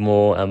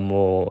more and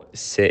more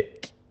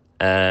sick,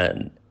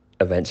 and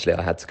eventually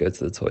I had to go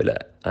to the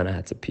toilet and I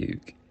had to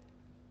puke.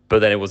 But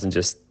then it wasn't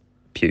just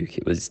puke,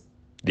 it was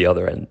the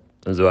other end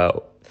as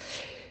well.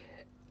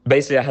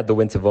 Basically, I had the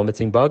winter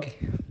vomiting bug,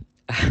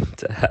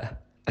 and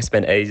I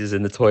spent ages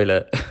in the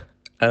toilet.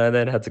 And I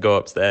then had to go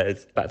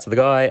upstairs back to the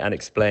guy and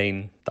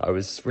explain that I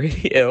was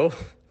really ill.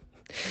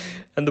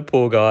 And the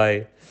poor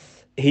guy,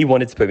 he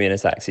wanted to put me in a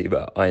taxi,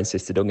 but I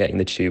insisted on getting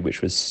the tube,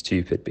 which was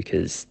stupid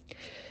because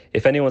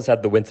if anyone's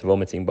had the winter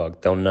vomiting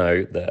bug, they'll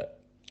know that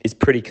it's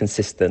pretty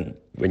consistent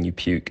when you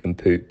puke and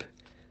poop.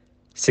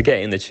 So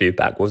getting the tube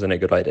back wasn't a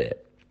good idea.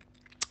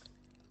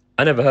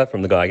 I never heard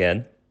from the guy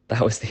again.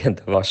 That was the end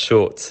of our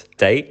short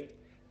date.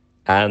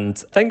 And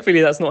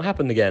thankfully that's not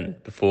happened again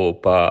before,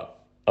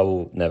 but I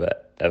will never,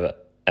 ever,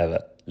 ever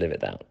live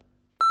it down.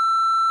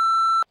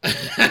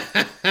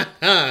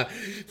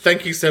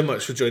 Thank you so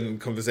much for joining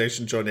the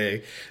conversation,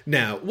 Johnny.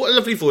 Now, what a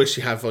lovely voice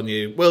you have on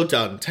you. Well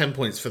done. 10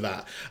 points for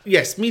that.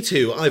 Yes, me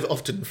too. I've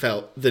often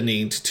felt the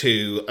need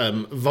to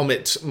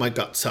vomit my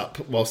guts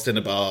up whilst in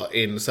a bar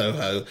in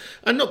Soho.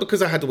 And not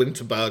because I had a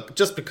winter bug,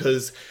 just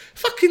because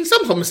fucking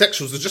some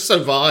homosexuals are just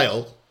so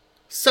vile.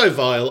 So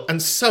vile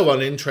and so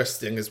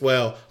uninteresting as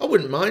well. I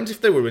wouldn't mind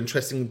if they were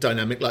interesting and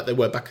dynamic like they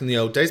were back in the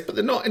old days, but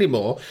they're not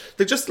anymore.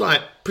 They're just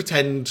like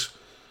pretend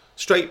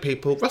straight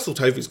people. Russell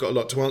Tovey's got a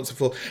lot to answer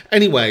for.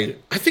 Anyway,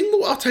 I think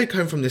what I'll take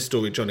home from this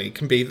story, Johnny,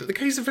 can be that the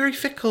gays are very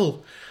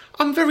fickle.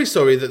 I'm very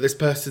sorry that this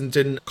person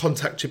didn't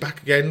contact you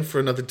back again for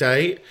another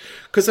date.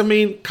 Because, I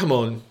mean, come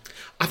on.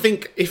 I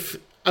think if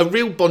a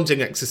real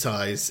bonding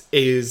exercise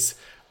is...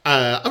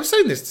 I was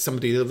saying this to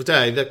somebody the other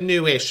day, they're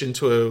newish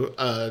into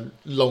a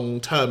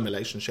long-term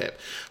relationship.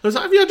 I was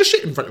like, have you had a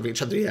shit in front of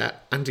each other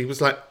yet? And he was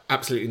like,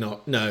 absolutely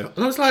not, no.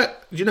 And I was like,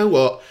 you know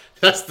what?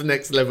 That's the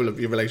next level of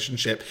your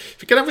relationship.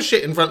 If you can have a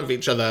shit in front of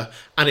each other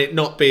and it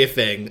not be a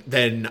thing,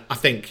 then I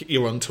think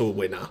you're on to a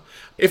winner.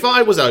 If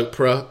I was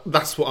Oprah,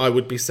 that's what I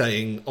would be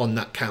saying on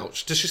that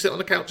couch. Does she sit on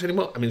the couch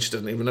anymore? I mean, she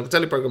doesn't even have a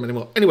teleprogram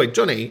anymore. Anyway,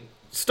 Johnny,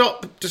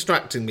 stop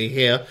distracting me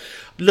here.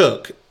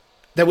 Look,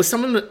 there was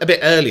someone a bit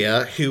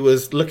earlier who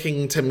was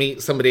looking to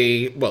meet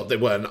somebody. Well, they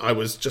weren't. I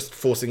was just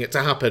forcing it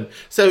to happen.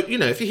 So, you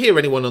know, if you hear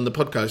anyone on the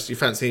podcast you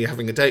fancy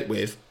having a date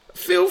with,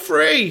 feel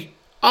free.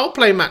 I'll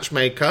play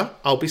matchmaker.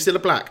 I'll be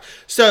Cilla Black.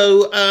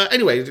 So,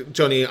 anyway,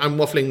 Johnny, I'm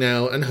waffling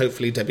now, and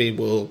hopefully Debbie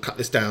will cut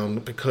this down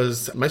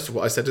because most of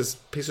what I said is a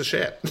piece of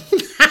shit.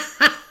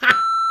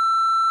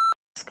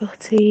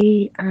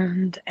 Scotty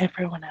and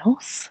everyone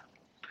else.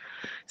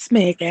 It's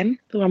me again,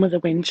 the one with the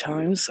wind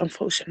chimes.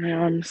 Unfortunately,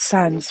 I'm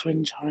sans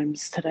wind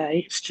chimes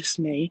today. It's just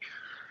me.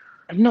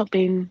 I've not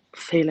been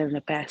feeling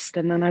the best,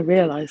 and then I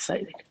realised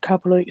that a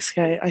couple of weeks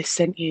ago I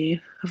sent you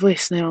a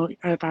voice note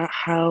about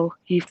how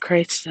you've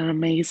created an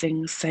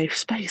amazing safe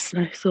space,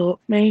 and I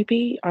thought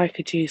maybe I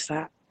could use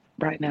that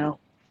right now.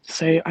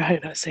 So I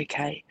hope that's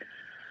okay.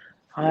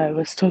 I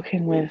was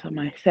talking with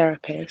my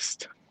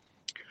therapist,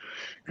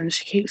 and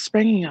she keeps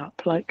bringing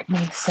up like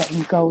me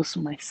setting goals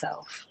for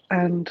myself,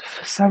 and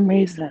for some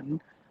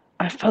reason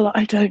I feel like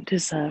I don't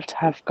deserve to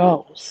have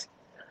goals.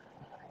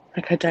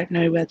 Like, I don't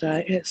know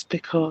whether it's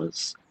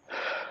because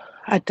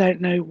I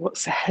don't know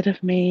what's ahead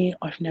of me.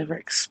 I've never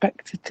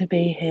expected to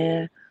be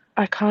here.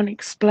 I can't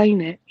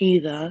explain it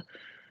either.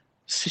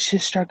 So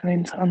she's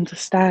struggling to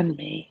understand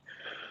me.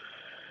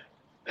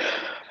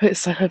 But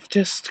it's like I've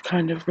just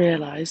kind of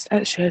realised,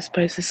 actually, I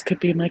suppose this could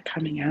be my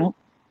coming out.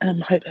 I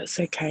hope that's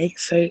okay.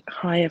 So,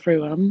 hi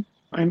everyone.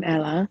 I'm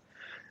Ella.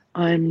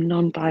 I'm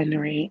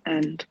non-binary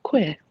and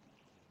queer.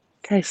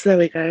 Okay, so there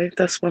we go.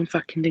 That's one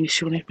fucking thing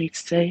she wanted me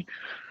to do.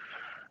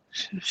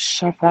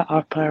 Shove that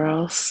up her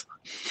ass.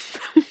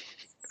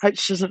 Hope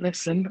she doesn't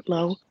listen,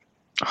 lol.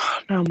 Oh,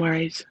 now I'm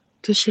worried.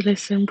 Does she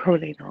listen?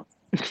 Probably not.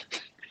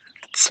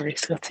 Sorry,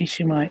 Scotty,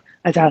 she might.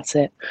 I doubt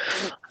it.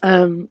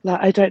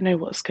 I don't know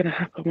what's going to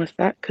happen with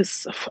that,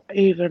 because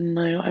even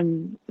though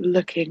I'm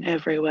looking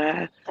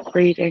everywhere,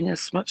 reading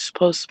as much as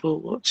possible,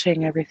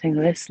 watching everything,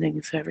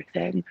 listening to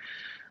everything,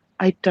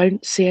 I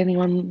don't see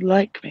anyone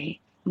like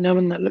me. No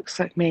one that looks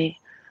like me.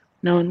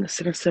 No one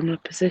that's in a similar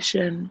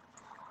position.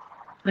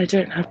 I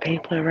don't have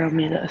people around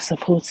me that are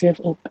supportive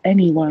of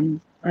anyone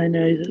I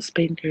know that's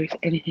been through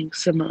anything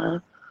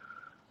similar.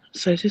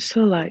 So I just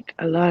feel like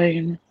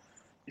alone.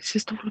 It's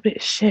just all a bit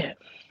of shit,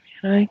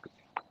 you know?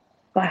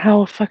 Like,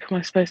 how the fuck am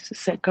I supposed to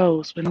set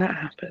goals when that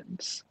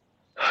happens?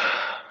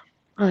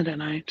 I don't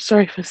know.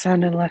 Sorry for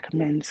sounding like a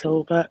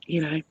mental, but, you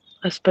know,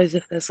 I suppose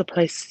if there's a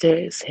place to do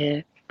it, it's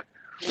here.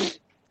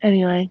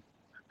 Anyway,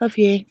 love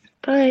you.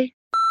 Bye.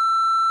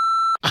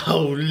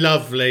 Oh,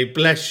 lovely.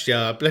 Bless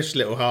ya. Bless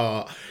your little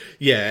heart.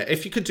 Yeah,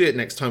 if you could do it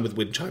next time with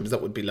wind chimes,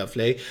 that would be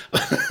lovely.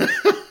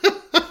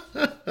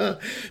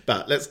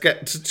 But let's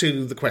get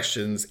to the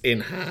questions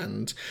in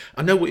hand.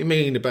 I know what you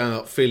mean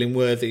about feeling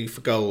worthy for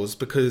goals,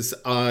 because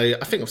I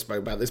think I've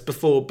spoken about this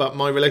before, but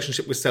my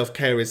relationship with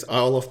self-care is,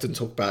 I'll often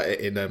talk about it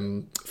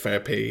in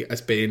therapy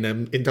as being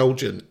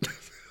indulgent.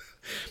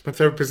 My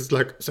therapist is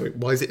like, sorry,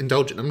 why is it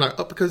indulgent? I'm like,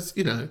 oh, because,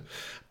 you know.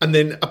 And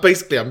then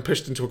basically I'm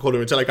pushed into a corner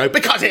until I go,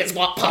 because it's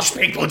what posh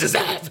people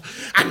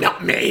deserve and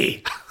not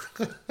me.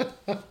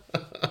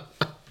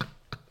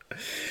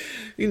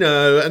 You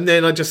know, and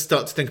then I just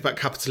start to think about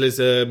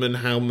capitalism and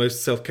how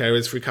most self-care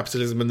is through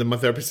capitalism. And then my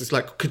therapist is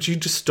like, could you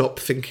just stop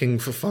thinking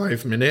for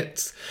 5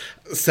 minutes?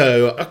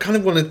 So I kind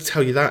of wanted to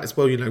tell you that as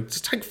well, you know,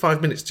 just take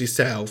 5 minutes to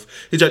yourself.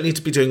 You don't need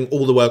to be doing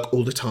all the work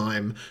all the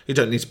time. You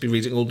don't need to be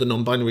reading all the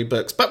non-binary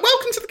books. But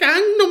welcome to the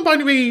gang,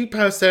 non-binary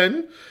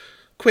person.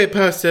 Queer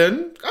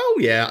person. Oh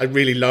yeah, I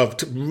really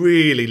loved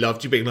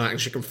you being like, and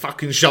she can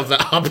fucking shove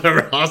that up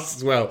her ass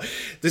as well.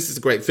 This is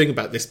a great thing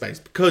about this space,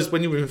 because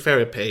when you're in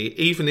therapy,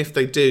 even if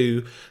they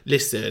do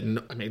listen,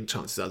 I mean,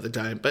 chances are they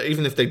don't, but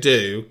even if they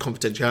do,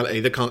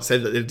 confidentiality, they can't say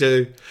that they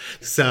do.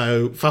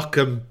 So, fuck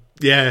them.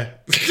 Yeah.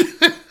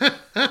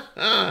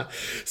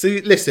 So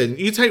listen,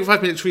 you take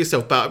 5 minutes for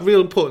yourself, but a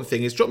real important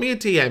thing is drop me a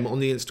DM on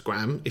the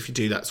Instagram if you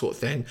do that sort of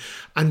thing,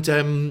 and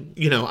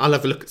you know, I'll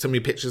have a look at some of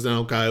your pictures and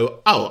I'll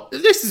go, oh,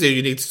 this is who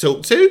you need to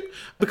talk to,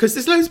 because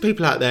there's loads of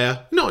people out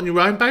there. You're not on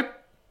your own, babe.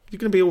 You're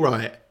gonna be all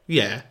right.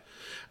 Yeah.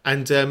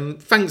 And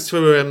thanks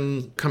for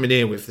coming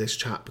here with this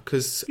chat,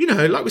 because, you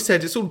know, like we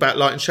said, it's all about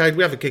light and shade.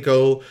 We have a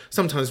giggle.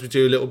 Sometimes we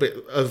do a little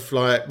bit of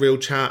like real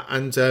chat,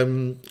 and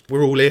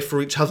we're all here for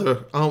each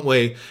other, aren't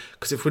we?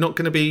 Because if we're not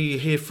going to be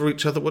here for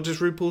each other, what does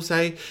RuPaul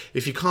say?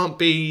 If you can't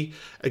be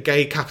a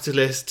gay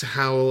capitalist,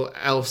 how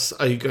else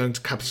are you going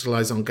to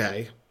capitalise on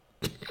gay?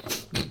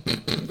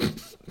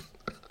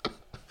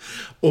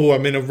 Oh,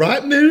 I'm in a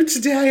right mood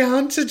today,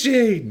 aren't I,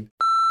 Jean?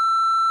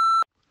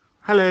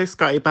 Hello,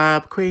 Scotty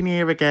Bab, Queen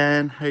here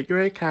again. Hope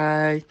you're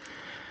okay.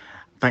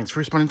 Thanks for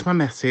responding to my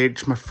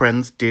message. My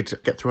friends did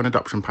get through an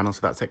adoption panel,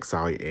 so that's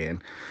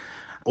exciting.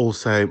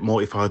 Also,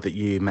 mortified that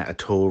you met a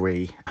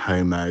Tory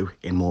homo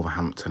in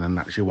Wolverhampton, and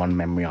that's your one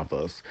memory of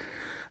us.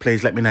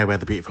 Please let me know where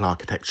the beautiful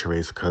architecture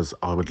is, because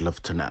I would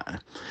love to know.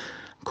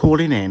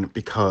 Calling in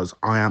because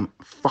I am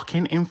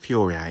fucking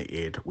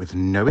infuriated with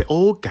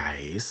know-it-all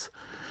gays,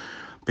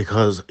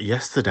 because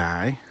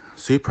yesterday,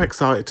 super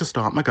excited to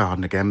start my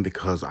garden again,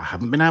 because I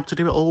haven't been able to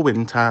do it all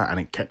winter and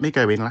it kept me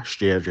going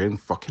last year during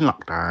fucking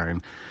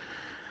lockdown.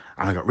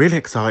 And I got really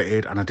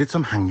excited and I did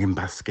some hanging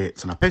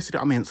baskets and I posted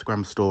it on my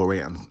Instagram story,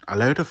 and a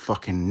load of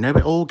fucking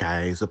know-it-all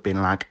gays have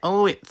been like,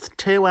 oh, it's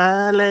too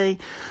early.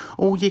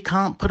 Oh, you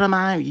can't put them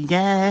out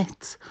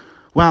yet.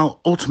 Well,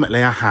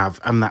 ultimately I have,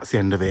 and that's the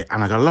end of it.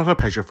 And I got a lot of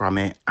pleasure from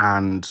it,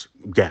 and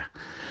yeah.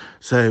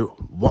 So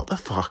what the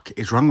fuck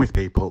is wrong with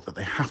people that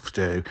they have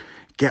to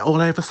get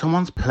all over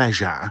someone's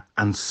pleasure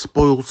and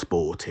spoil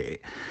sport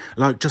it?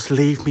 Like, just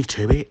leave me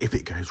to it. If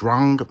it goes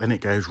wrong, then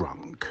it goes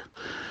wrong.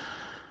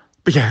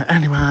 But yeah,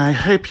 anyway,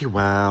 hope you're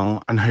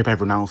well, and hope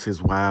everyone else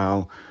is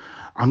well.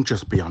 I'm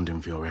just beyond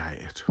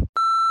infuriated.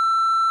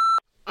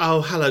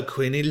 Oh, hello,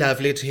 Queenie.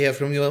 Lovely to hear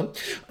from you.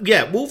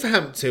 Yeah,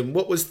 Wolverhampton,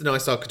 what was the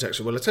nice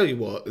architecture? Well, I tell you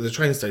what, the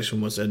train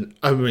station wasn't.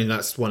 I mean,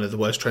 that's one of the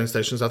worst train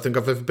stations I think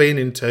I've ever been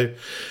into.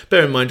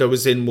 Bear in mind, I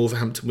was in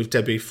Wolverhampton with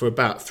Debbie for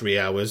about 3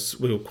 hours.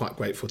 We were quite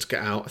grateful to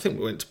get out. I think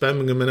we went to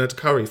Birmingham and had a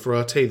curry for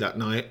our tea that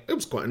night. It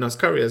was quite a nice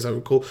curry, as I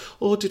recall.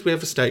 Or did we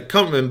have a steak?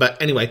 Can't remember.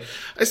 Anyway,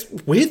 it's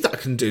weird that I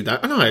can do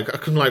that. And I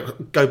can,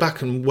 like, go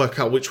back and work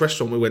out which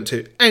restaurant we went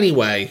to.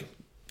 Anyway,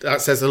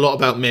 that says a lot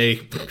about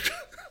me.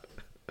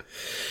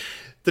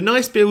 The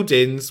nice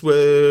buildings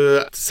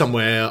were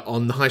somewhere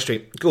on the high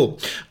street. Cool.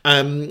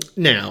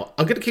 Now,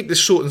 I'm going to keep this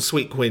short and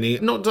sweet, Queenie.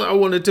 Not that I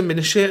want to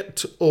diminish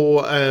it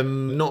or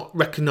not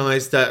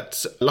recognise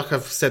that, like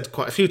I've said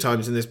quite a few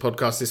times in this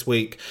podcast this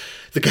week,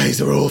 the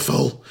gays are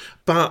awful.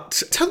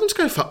 But tell them to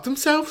go fuck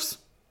themselves.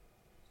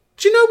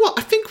 Do you know what?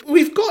 I think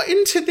we've got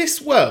into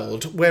this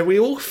world where we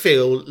all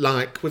feel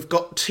like we've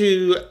got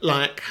to,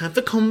 like, have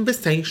a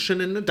conversation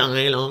and a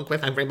dialogue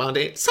with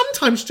everybody.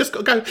 Sometimes you just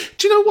got to go,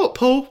 do you know what,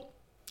 Paul?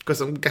 Because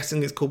I'm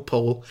guessing it's called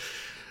Paul.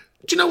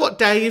 Do you know what,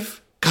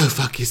 Dave? Go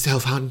fuck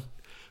yourself, hun.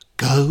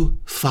 Go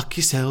fuck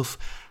yourself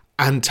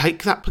and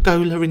take that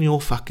pergola in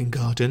your fucking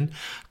garden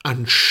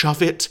and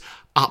shove it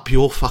up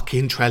your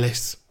fucking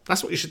trellis.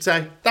 That's what you should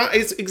say. That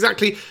is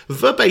exactly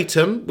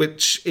verbatim,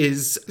 which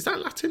is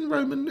that Latin,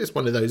 Roman? It's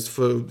one of those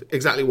for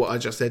exactly what I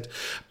just said.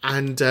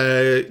 And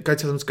go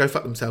tell them to go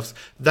fuck themselves.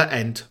 The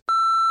end.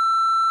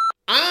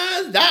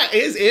 And that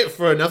is it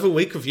for another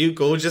week of you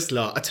gorgeous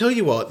lot. I tell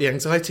you what, the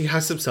anxiety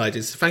has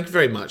subsided, so thank you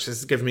very much. This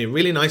has given me a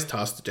really nice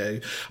task to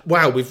do.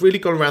 Wow, we've really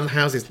gone around the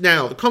houses.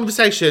 Now, the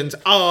conversations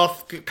are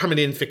coming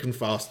in thick and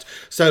fast.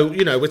 So,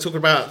 you know, we're talking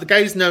about the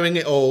gays knowing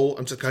it all.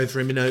 I'm just going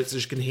through my notes,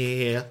 as you can hear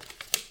here.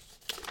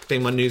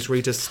 Being my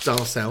newsreader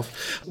style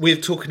self. We're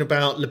talking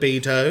about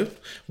libido.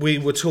 We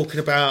were talking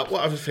about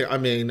what other thing? I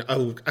mean,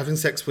 having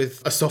sex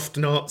with a soft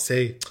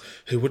Nazi.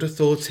 Who would have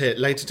thought it?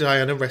 Lady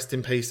Diana, rest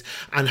in peace.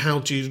 And how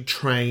do you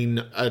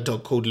train a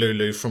dog called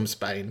Lulu from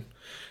Spain?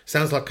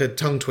 Sounds like a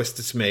tongue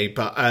twister to me,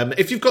 but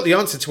if you've got the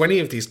answer to any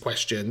of these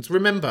questions,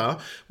 remember,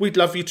 we'd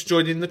love you to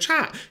join in the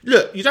chat.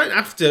 Look, you don't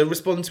have to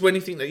respond to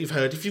anything that you've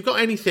heard. If you've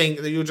got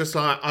anything that you're just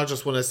like, I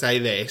just want to say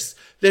this,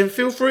 then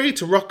feel free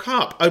to rock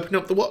up, open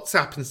up the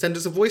WhatsApp and send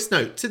us a voice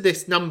note to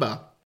this number.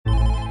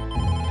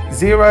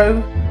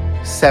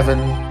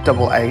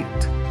 0788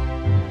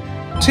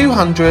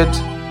 200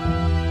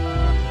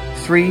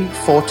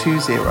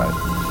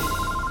 3420.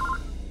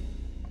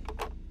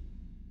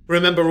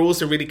 Remember, we're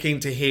also really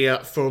keen to hear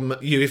from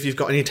you if you've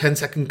got any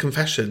 10-second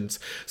confessions.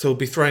 So we'll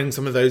be throwing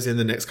some of those in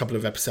the next couple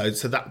of episodes,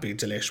 so that'd be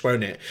delish,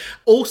 won't it?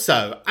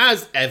 Also,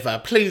 as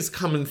ever, please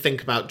come and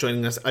think about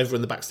joining us over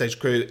in the Backstage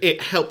Crew.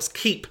 It helps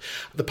keep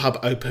the pub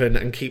open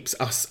and keeps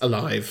us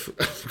alive,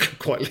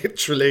 quite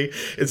literally,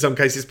 in some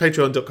cases.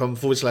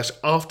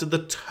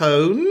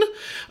 Patreon.com/afterthetone.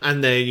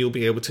 And there you'll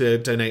be able to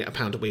donate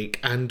 £1 a week,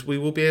 and we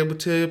will be able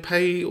to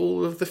pay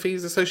all of the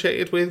fees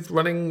associated with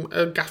running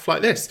a gaff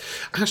like this.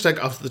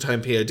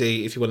 #AfterTheTonePOD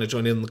if you want to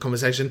join in the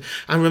conversation.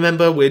 And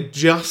remember, we're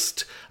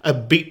just a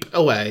beep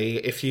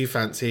away if you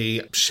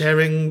fancy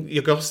sharing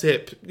your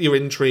gossip, your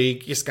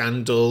intrigue, your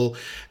scandal,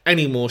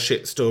 any more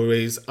shit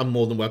stories. I'm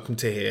more than welcome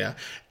to hear.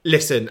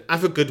 Listen,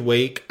 have a good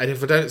week, and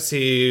if I don't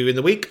see you in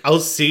the week, I'll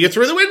see you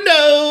through the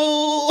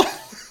window.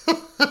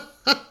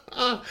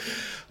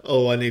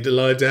 Oh, I need to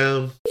lie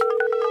down.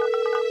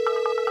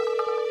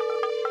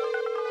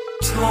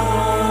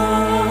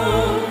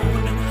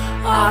 Tone,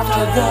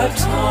 after the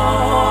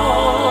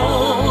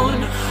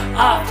tone,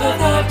 after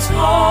the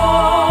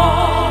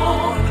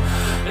tone,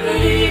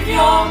 leave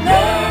your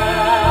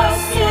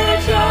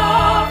message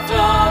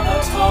after the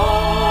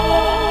tone.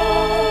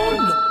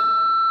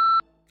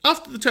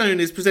 After the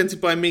Tone is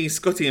presented by me,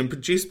 Scotty, and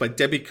produced by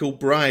Debbie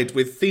Kilbride,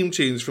 with theme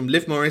tunes from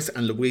Liv Morris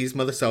and Louise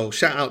Mothersoul.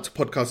 Shout out to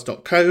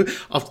podcast.co.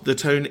 After the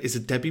Tone is a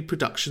Debbie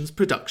Productions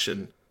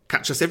production.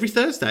 Catch us every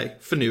Thursday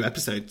for new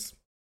episodes.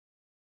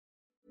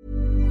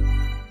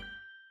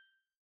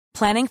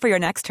 Planning for your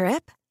next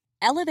trip?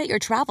 Elevate your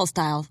travel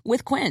style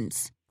with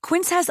Quince.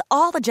 Quince has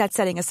all the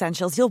jet-setting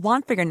essentials you'll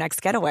want for your next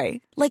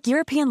getaway, like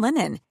European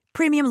linen,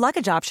 premium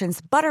luggage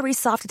options, buttery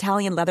soft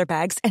Italian leather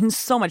bags, and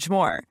so much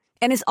more.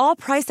 And is all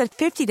priced at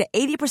 50 to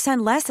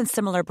 80% less than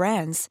similar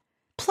brands.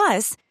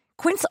 Plus,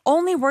 Quince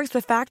only works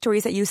with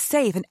factories that use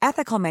safe and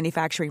ethical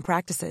manufacturing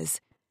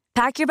practices.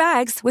 Pack your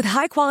bags with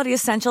high-quality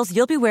essentials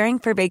you'll be wearing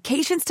for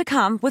vacations to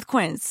come with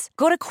Quince.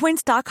 Go to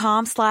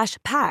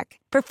quince.com/pack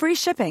for free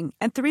shipping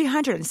and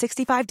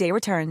 365-day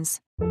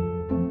returns.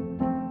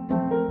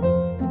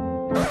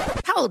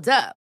 Hold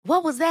up.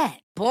 What was that?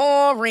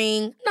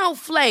 Boring. No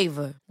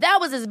flavor. That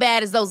was as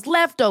bad as those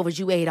leftovers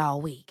you ate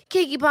all week.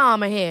 Keke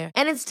Palmer here,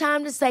 and it's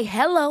time to say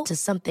hello to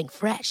something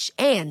fresh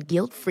and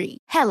guilt-free.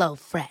 Hello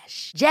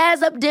Fresh.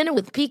 Jazz up dinner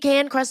with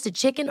pecan-crusted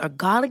chicken or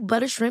garlic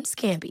butter shrimp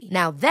scampi.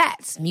 Now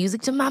that's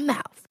music to my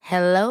mouth.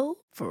 Hello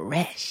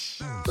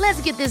Fresh.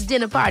 Let's get this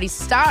dinner party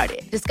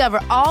started.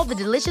 Discover all the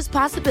delicious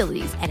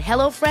possibilities at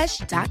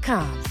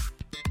hellofresh.com.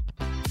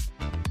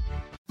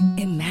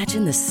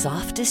 Imagine the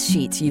softest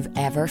sheets you've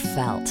ever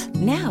felt.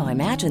 Now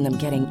imagine them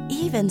getting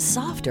even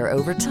softer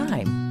over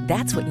time.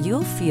 That's what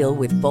you'll feel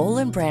with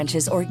Boll &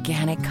 Branch's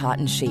organic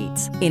cotton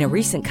sheets. In a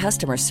recent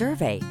customer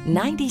survey,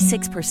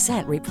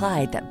 96%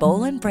 replied that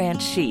Boll &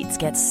 Branch sheets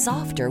get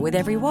softer with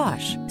every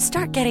wash.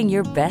 Start getting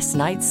your best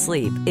night's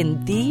sleep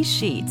in these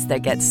sheets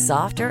that get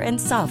softer and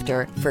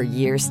softer for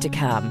years to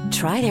come.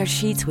 Try their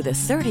sheets with a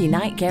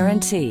 30-night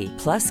guarantee.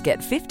 Plus, get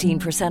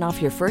 15%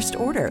 off your first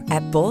order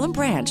at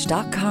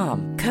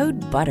bollandbranch.com. Code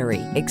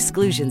BUTTERY.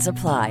 Exclusions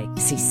apply.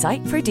 See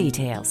site for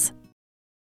details.